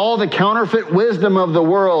and all the counterfeit wisdom of the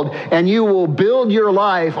world, and you will build your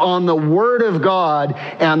life on the Word of God,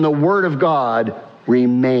 and the Word of God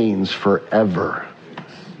remains forever.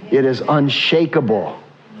 It is unshakable.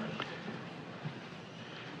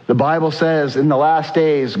 The Bible says in the last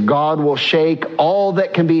days, God will shake all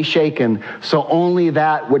that can be shaken, so only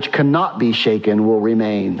that which cannot be shaken will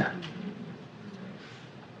remain.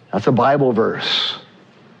 That's a Bible verse.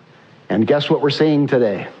 And guess what we're seeing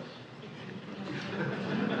today?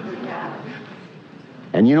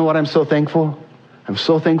 And you know what I'm so thankful? I'm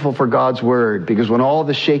so thankful for God's word, because when all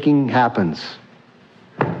the shaking happens,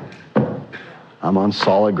 I'm on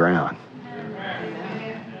solid ground.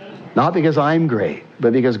 Not because I'm great,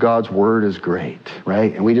 but because God's word is great,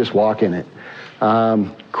 right? And we just walk in it.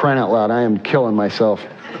 Crying out loud, I am killing myself.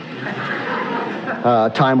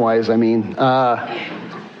 Time-wise, I mean.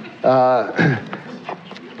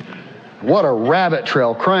 What a rabbit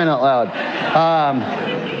trail, crying out loud.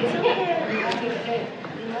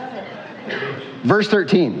 Verse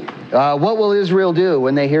 13. What will Israel do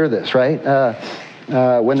when they hear this, right?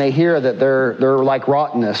 When they hear that they're like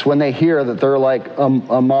rottenness, when they hear that they're like a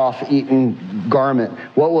moth-eaten garment,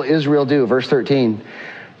 what will Israel do? Verse 13.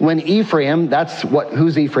 When Ephraim,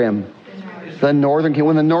 who's Ephraim? The northern kingdom.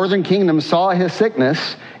 When the northern kingdom saw his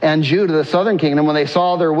sickness, and Judah, the southern kingdom, when they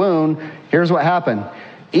saw their wound, here's what happened.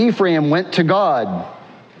 Ephraim went to God.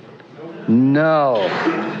 No.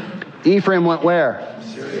 Ephraim went where?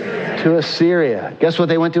 Assyria. To Assyria. Guess what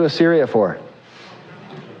they went to Assyria for?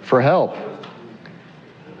 For help.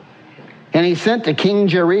 And he sent to King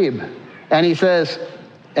Jareb, and he says,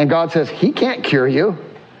 and God says, he can't cure you.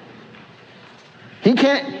 He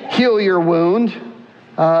can't heal your wound.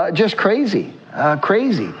 Just crazy.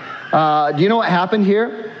 Crazy. Do you know what happened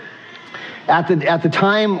here? At the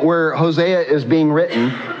time where Hosea is being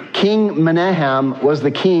written, King Menahem was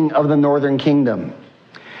the king of the northern kingdom.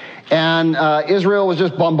 And Israel was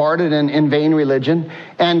just bombarded in vain religion.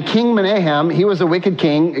 And King Menahem, he was a wicked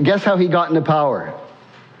king. Guess how he got into power?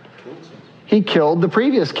 He killed the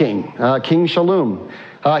previous king, King Shalom.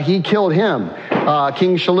 He killed him,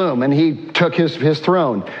 King Shalom, and he took his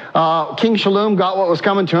throne. King Shalom got what was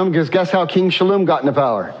coming to him, because guess how King Shalom got into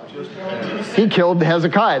power? He killed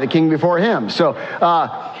Hezekiah, the king before him. So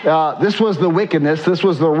this was the wickedness, this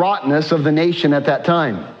was the rottenness of the nation at that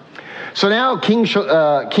time. So now King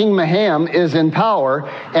Menahem is in power,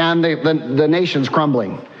 and the nation's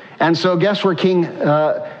crumbling. And so guess where King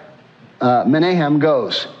Menahem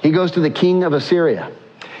goes? He goes to the king of Assyria.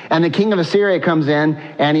 And the king of Assyria comes in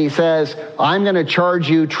and he says, I'm going to charge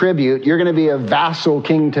you tribute. You're going to be a vassal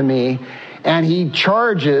king to me. And he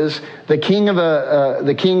charges the king of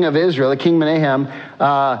Israel, the king Menahem,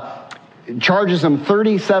 charges him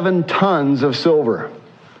 37 tons of silver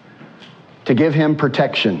to give him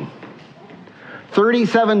protection.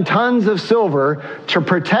 37 tons of silver to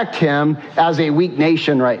protect him as a weak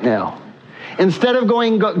nation right now. Instead of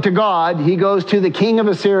going to God, he goes to the king of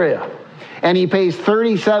Assyria. And he pays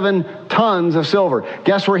 37 tons of silver.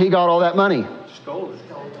 Guess where he got all that money? Stole it.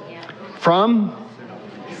 From?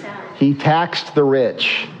 He taxed the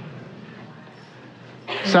rich.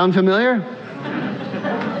 Sound familiar?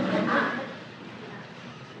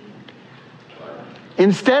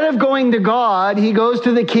 Instead of going to God, he goes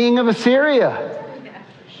to the king of Assyria.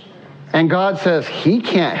 And God says, he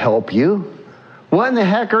can't help you. What in the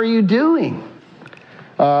heck are you doing?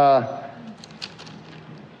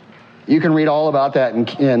 You can read all about that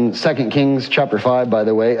in 2 Kings chapter 5, by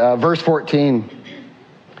the way. Verse 14.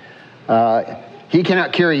 He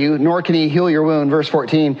cannot cure you, nor can he heal your wound. Verse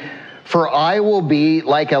 14. For I will be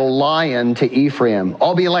like a lion to Ephraim.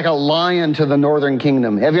 I'll be like a lion to the northern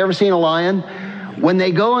kingdom. Have you ever seen a lion? When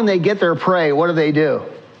they go and they get their prey, what do?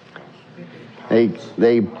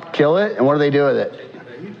 They kill it, and what do they do with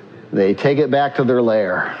it? They take it back to their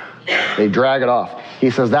lair. They drag it off. He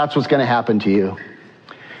says, that's what's going to happen to you.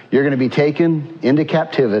 You're going to be taken into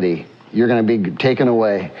captivity. You're going to be taken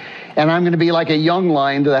away. And I'm going to be like a young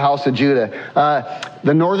lion to the house of Judah.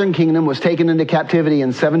 The northern kingdom was taken into captivity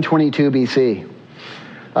in 722 BC.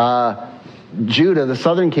 Judah, the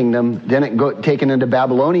southern kingdom, didn't go taken into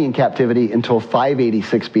Babylonian captivity until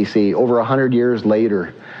 586 BC, over 100 years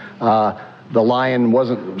later. The lion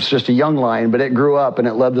wasn't just a young lion, but it grew up and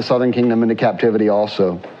it led the southern kingdom into captivity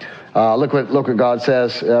also. Look what God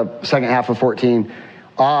says, second half of 14.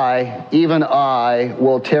 Even I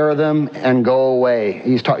will tear them and go away.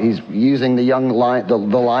 He's using the young lion, the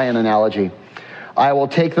lion analogy. I will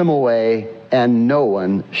take them away and no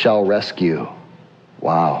one shall rescue.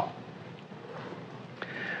 Wow.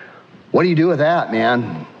 What do you do with that,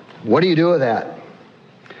 man? What do you do with that?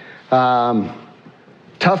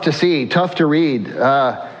 Tough to see, tough to read.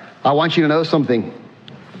 I want you to know something.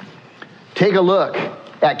 Take a look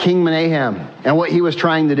at King Menahem and what he was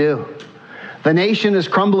trying to do. The nation is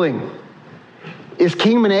crumbling. Is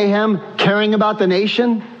King Menahem caring about the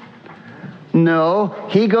nation? No.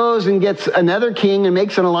 He goes and gets another king and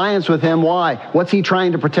makes an alliance with him. Why? What's he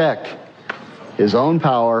trying to protect? His own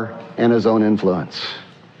power and his own influence.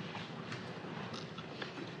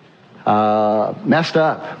 Messed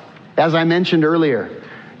up. As I mentioned earlier,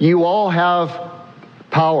 you all have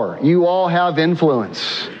power. You all have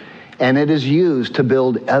influence. And it is used to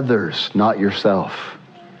build others, not yourself.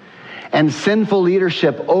 And sinful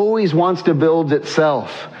leadership always wants to build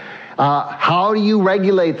itself. How do you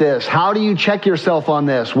regulate this? How do you check yourself on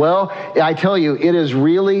this? Well, I tell you, it is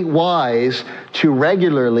really wise to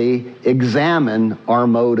regularly examine our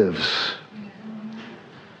motives.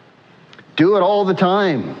 Do it all the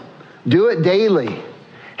time. Do it daily.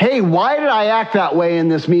 Hey, why did I act that way in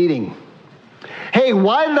this meeting? Hey,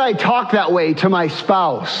 why did I talk that way to my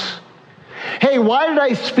spouse? Hey, why did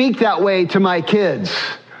I speak that way to my kids?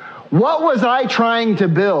 What was I trying to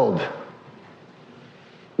build?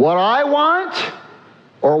 What I want?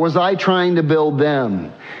 Or was I trying to build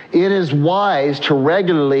them? It is wise to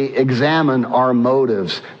regularly examine our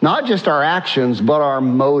motives. Not just our actions, but our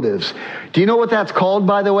motives. Do you know what that's called,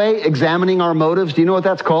 by the way? Examining our motives. Do you know what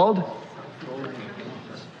that's called?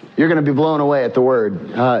 You're going to be blown away at the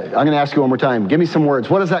word. I'm going to ask you one more time. Give me some words.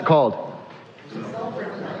 What is that called?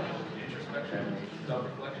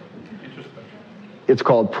 It's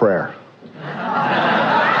called prayer.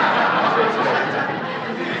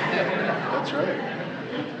 That's right.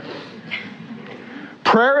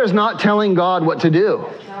 Prayer is not telling God what to do.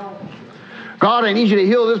 God, I need you to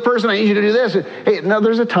heal this person. I need you to do this. Hey, no,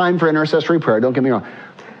 there's a time for intercessory prayer. Don't get me wrong.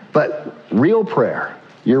 But real prayer,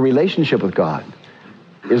 your relationship with God,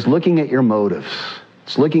 is looking at your motives.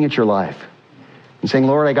 It's looking at your life and saying,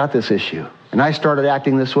 Lord, I got this issue. And I started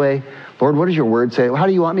acting this way. Lord, what does your word say? How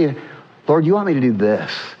do you want me to? Lord, you want me to do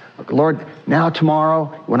this? Lord, now tomorrow,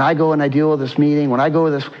 when I go and I deal with this meeting, when I go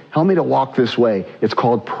with this, help me to walk this way. It's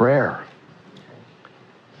called prayer.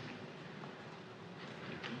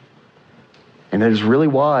 And it is really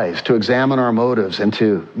wise to examine our motives and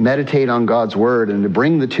to meditate on God's word and to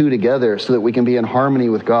bring the two together so that we can be in harmony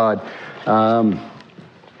with God.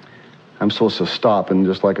 I'm supposed to stop in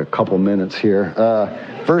just like a couple minutes here.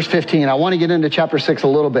 Verse 15. I want to get into chapter 6 a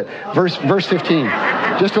little bit. Verse 15.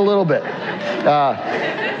 Just a little bit.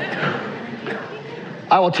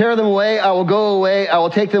 I will tear them away. I will go away. I will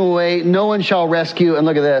take them away. No one shall rescue. And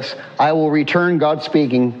look at this. I will return, God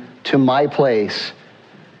speaking, to my place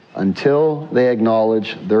until they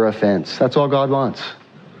acknowledge their offense. That's all God wants.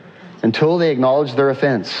 Until they acknowledge their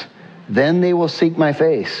offense. Then they will seek my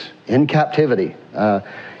face in captivity.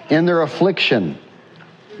 In their affliction,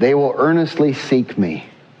 they will earnestly seek me.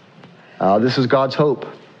 This is God's hope.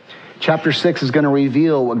 Chapter 6 is going to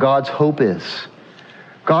reveal what God's hope is.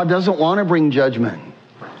 God doesn't want to bring judgment.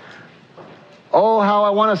 Oh, how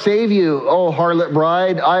I want to save you, oh harlot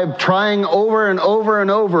bride. I'm trying over and over and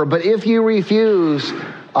over. But if you refuse,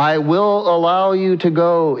 I will allow you to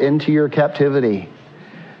go into your captivity.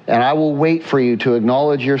 And I will wait for you to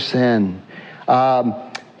acknowledge your sin.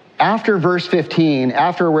 After verse 15,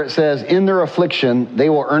 after where it says, in their affliction, they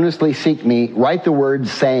will earnestly seek me, write the word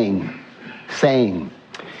saying. Saying.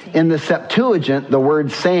 In the Septuagint, the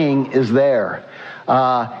word saying is there.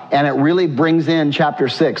 And it really brings in chapter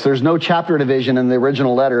 6. There's no chapter division in the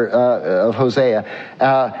original letter of Hosea.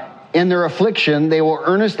 In their affliction, they will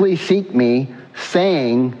earnestly seek me,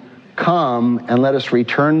 saying, come and let us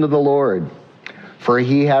return to the Lord. For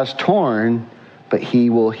he has torn, but he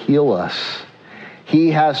will heal us.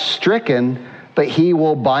 He has stricken, but he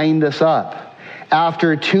will bind us up.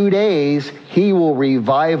 After 2 days, he will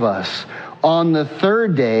revive us. On the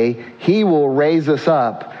third day, he will raise us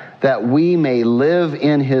up, that we may live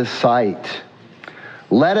in his sight.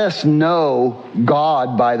 Let us know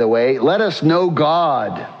God, by the way. Let us know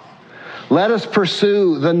God. Let us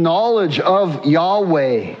pursue the knowledge of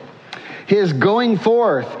Yahweh. His going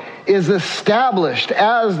forth is established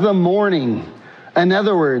as the morning. In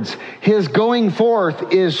other words, his going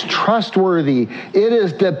forth is trustworthy. It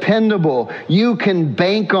is dependable. You can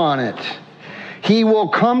bank on it. He will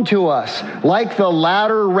come to us like the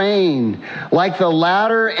latter rain, like the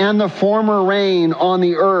latter and the former rain on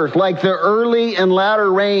the earth, like the early and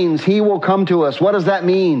latter rains. He will come to us. What does that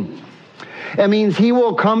mean? It means he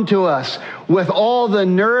will come to us with all the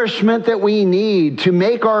nourishment that we need to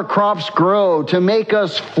make our crops grow, to make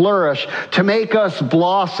us flourish, to make us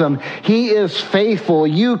blossom. He is faithful.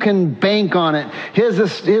 You can bank on it.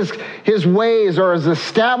 His ways are as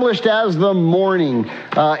established as the morning.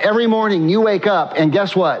 Every morning you wake up and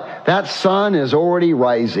guess what? That sun is already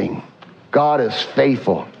rising. God is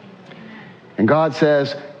faithful. And God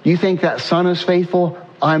says, you think that sun is faithful?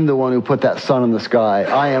 I'm the one who put that sun in the sky.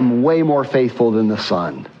 I am way more faithful than the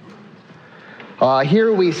sun.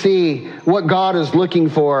 Here we see what God is looking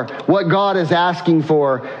for, what God is asking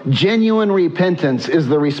for. Genuine repentance is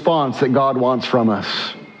the response that God wants from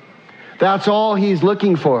us. That's all he's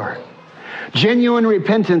looking for. Genuine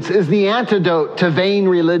repentance is the antidote to vain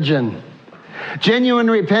religion. Genuine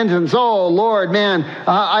repentance, oh Lord, man,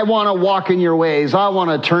 I want to walk in your ways. I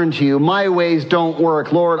want to turn to you. My ways don't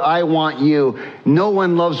work. Lord, I want you. No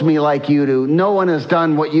one loves me like you do. No one has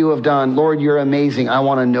done what you have done. Lord, you're amazing. I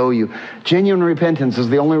want to know you. Genuine repentance is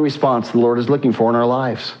the only response the Lord is looking for in our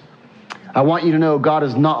lives. I want you to know God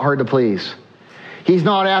is not hard to please. He's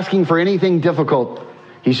not asking for anything difficult.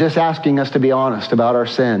 He's just asking us to be honest about our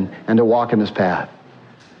sin and to walk in his path.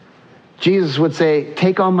 Jesus would say,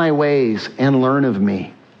 take on my ways and learn of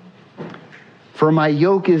me. For my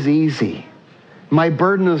yoke is easy. My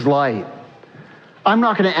burden is light. I'm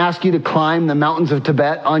not going to ask you to climb the mountains of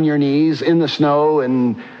Tibet on your knees in the snow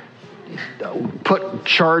and put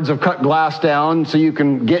shards of cut glass down so you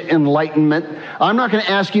can get enlightenment. I'm not going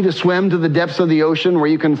to ask you to swim to the depths of the ocean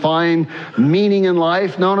where you can find meaning in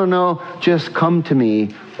life. No. Just come to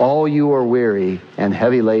me, all you are weary and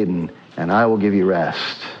heavy laden, and I will give you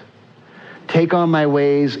rest. Take on my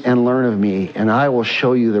ways and learn of me, and I will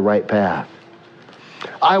show you the right path.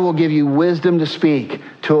 I will give you wisdom to speak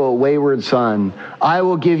to a wayward son. I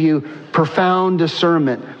will give you profound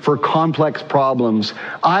discernment for complex problems.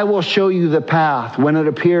 I will show you the path when it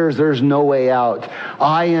appears there's no way out.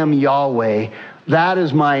 I am Yahweh. That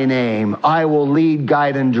is my name. I will lead,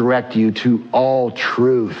 guide, and direct you to all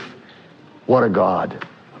truth. What a God.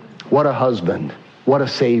 What a husband. What a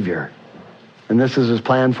Savior. And this is his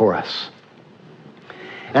plan for us.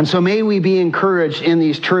 And so may we be encouraged in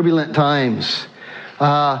these turbulent times.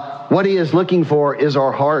 What he is looking for is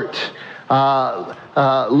our heart.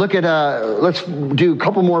 Let's do a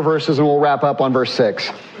couple more verses and we'll wrap up on verse 6.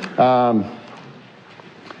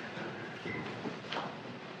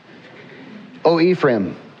 O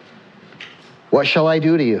Ephraim, what shall I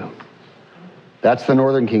do to you? That's the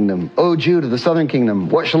northern kingdom. O Judah, the southern kingdom,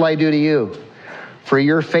 what shall I do to you? For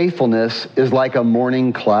your faithfulness is like a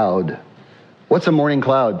morning cloud. What's a morning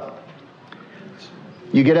cloud?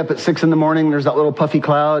 You get up at 6 in the morning, there's that little puffy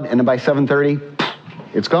cloud, and then by 7:30,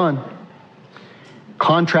 it's gone.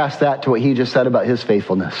 Contrast that to what he just said about his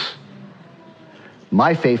faithfulness.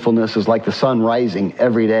 My faithfulness is like the sun rising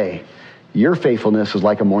every day. Your faithfulness is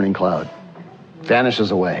like a morning cloud. Vanishes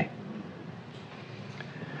away.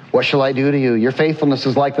 What shall I do to you? Your faithfulness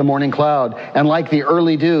is like the morning cloud and like the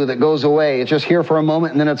early dew that goes away. It's just here for a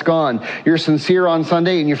moment and then it's gone. You're sincere on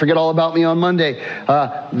Sunday and you forget all about me on Monday.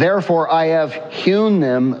 Therefore, I have hewn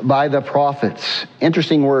them by the prophets.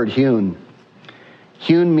 Interesting word, hewn.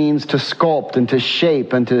 Hewn means to sculpt and to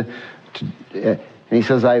shape and and he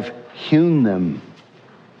says, I've hewn them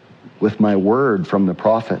with my word from the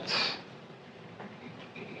prophets.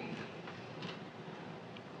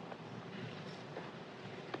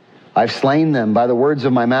 I've slain them by the words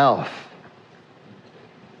of my mouth.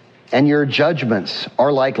 And your judgments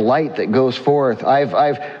are like light that goes forth.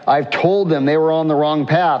 I've told them they were on the wrong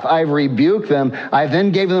path. I've rebuked them. I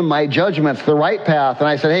then gave them my judgments, the right path. And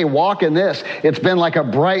I said, hey, walk in this. It's been like a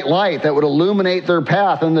bright light that would illuminate their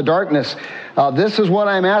path in the darkness. This is what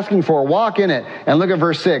I'm asking for. Walk in it. And look at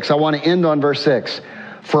verse 6. I want to end on verse 6.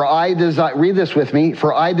 For I desire, read this with me.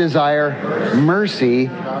 For I desire mercy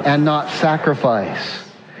and not sacrifice,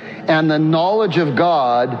 and the knowledge of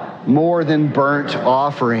God more than burnt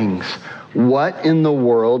offerings. What in the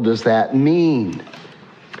world does that mean?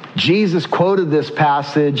 Jesus quoted this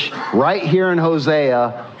passage right here in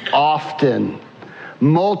Hosea often,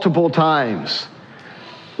 multiple times.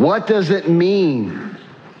 What does it mean?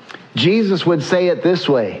 Jesus would say it this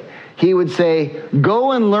way. He would say,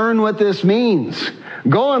 go and learn what this means.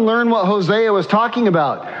 Go and learn what Hosea was talking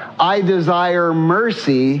about. I desire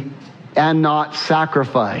mercy and not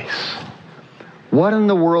sacrifice. What in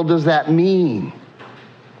the world does that mean?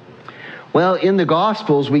 Well, in the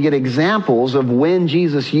Gospels, we get examples of when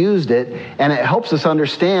Jesus used it, and it helps us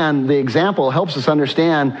understand, the example helps us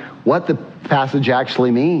understand what the passage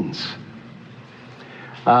actually means.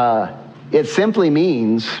 It simply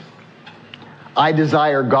means, I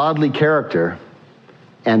desire godly character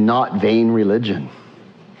and not vain religion.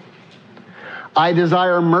 I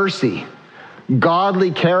desire mercy,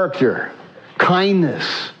 godly character,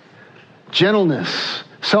 kindness, gentleness,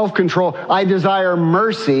 self-control. I desire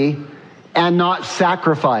mercy and not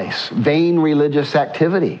sacrifice, vain religious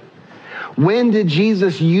activity. When did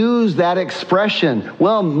Jesus use that expression?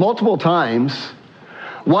 Well, multiple times.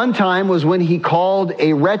 One time was when he called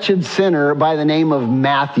a wretched sinner by the name of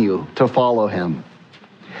Matthew to follow him.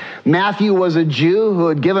 Matthew was a Jew who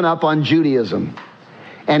had given up on Judaism,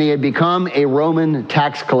 and he had become a Roman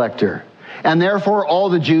tax collector. And therefore, all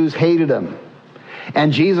the Jews hated him.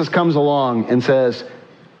 And Jesus comes along and says,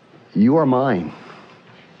 you are mine.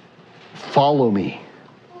 Follow me.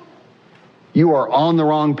 You are on the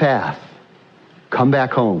wrong path. Come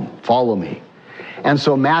back home. Follow me. And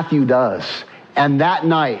so Matthew does. And that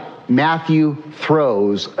night, Matthew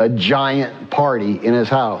throws a giant party in his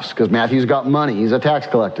house because Matthew's got money. He's a tax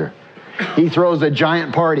collector. He throws a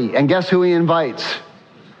giant party. And guess who he invites?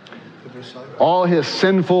 All his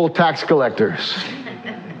sinful tax collectors.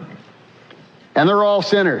 And they're all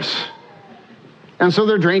sinners. And so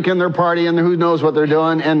they're drinking, they're partying, who knows what they're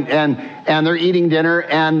doing, and they're eating dinner,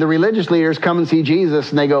 and the religious leaders come and see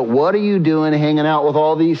Jesus, and they go, what are you doing hanging out with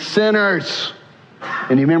all these sinners?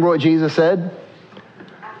 And you remember what Jesus said?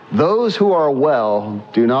 Those who are well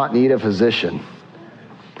do not need a physician,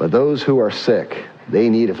 but those who are sick, they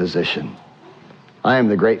need a physician. I am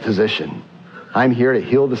the great physician. I'm here to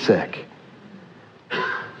heal the sick.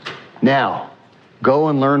 Now, go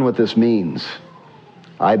and learn what this means.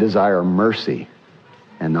 I desire mercy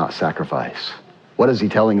and not sacrifice. What is he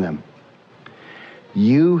telling them?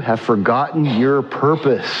 You have forgotten your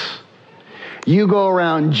purpose. You go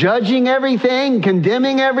around judging everything,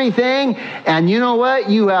 condemning everything, and you know what?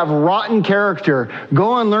 You have rotten character.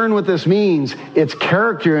 Go and learn what this means. It's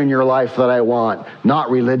character in your life that I want,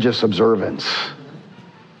 not religious observance.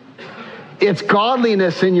 It's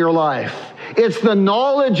godliness in your life. It's the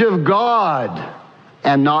knowledge of God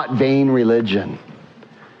and not vain religion.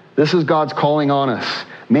 This is God's calling on us.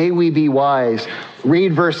 May we be wise.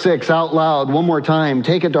 Read verse 6 out loud one more time.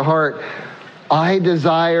 Take it to heart. I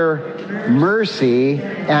desire mercy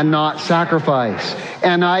and not sacrifice.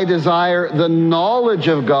 And I desire the knowledge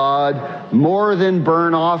of God more than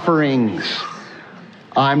burnt offerings.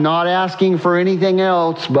 I'm not asking for anything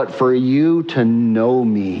else but for you to know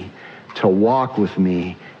me, to walk with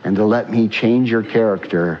me, and to let me change your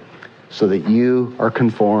character so that you are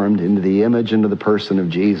conformed into the image, into the person of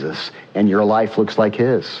Jesus, and your life looks like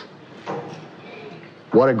his.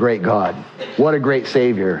 What a great God. What a great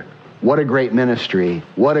Savior. What a great ministry.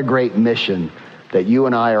 What a great mission that you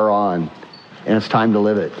and I are on. And it's time to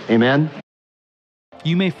live it. Amen?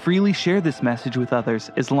 You may freely share this message with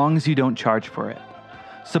others as long as you don't charge for it.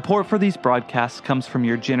 Support for these broadcasts comes from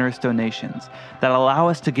your generous donations that allow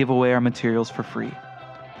us to give away our materials for free.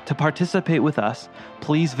 To participate with us,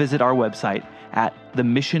 please visit our website at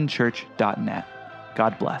themissionchurch.net.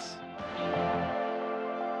 God bless.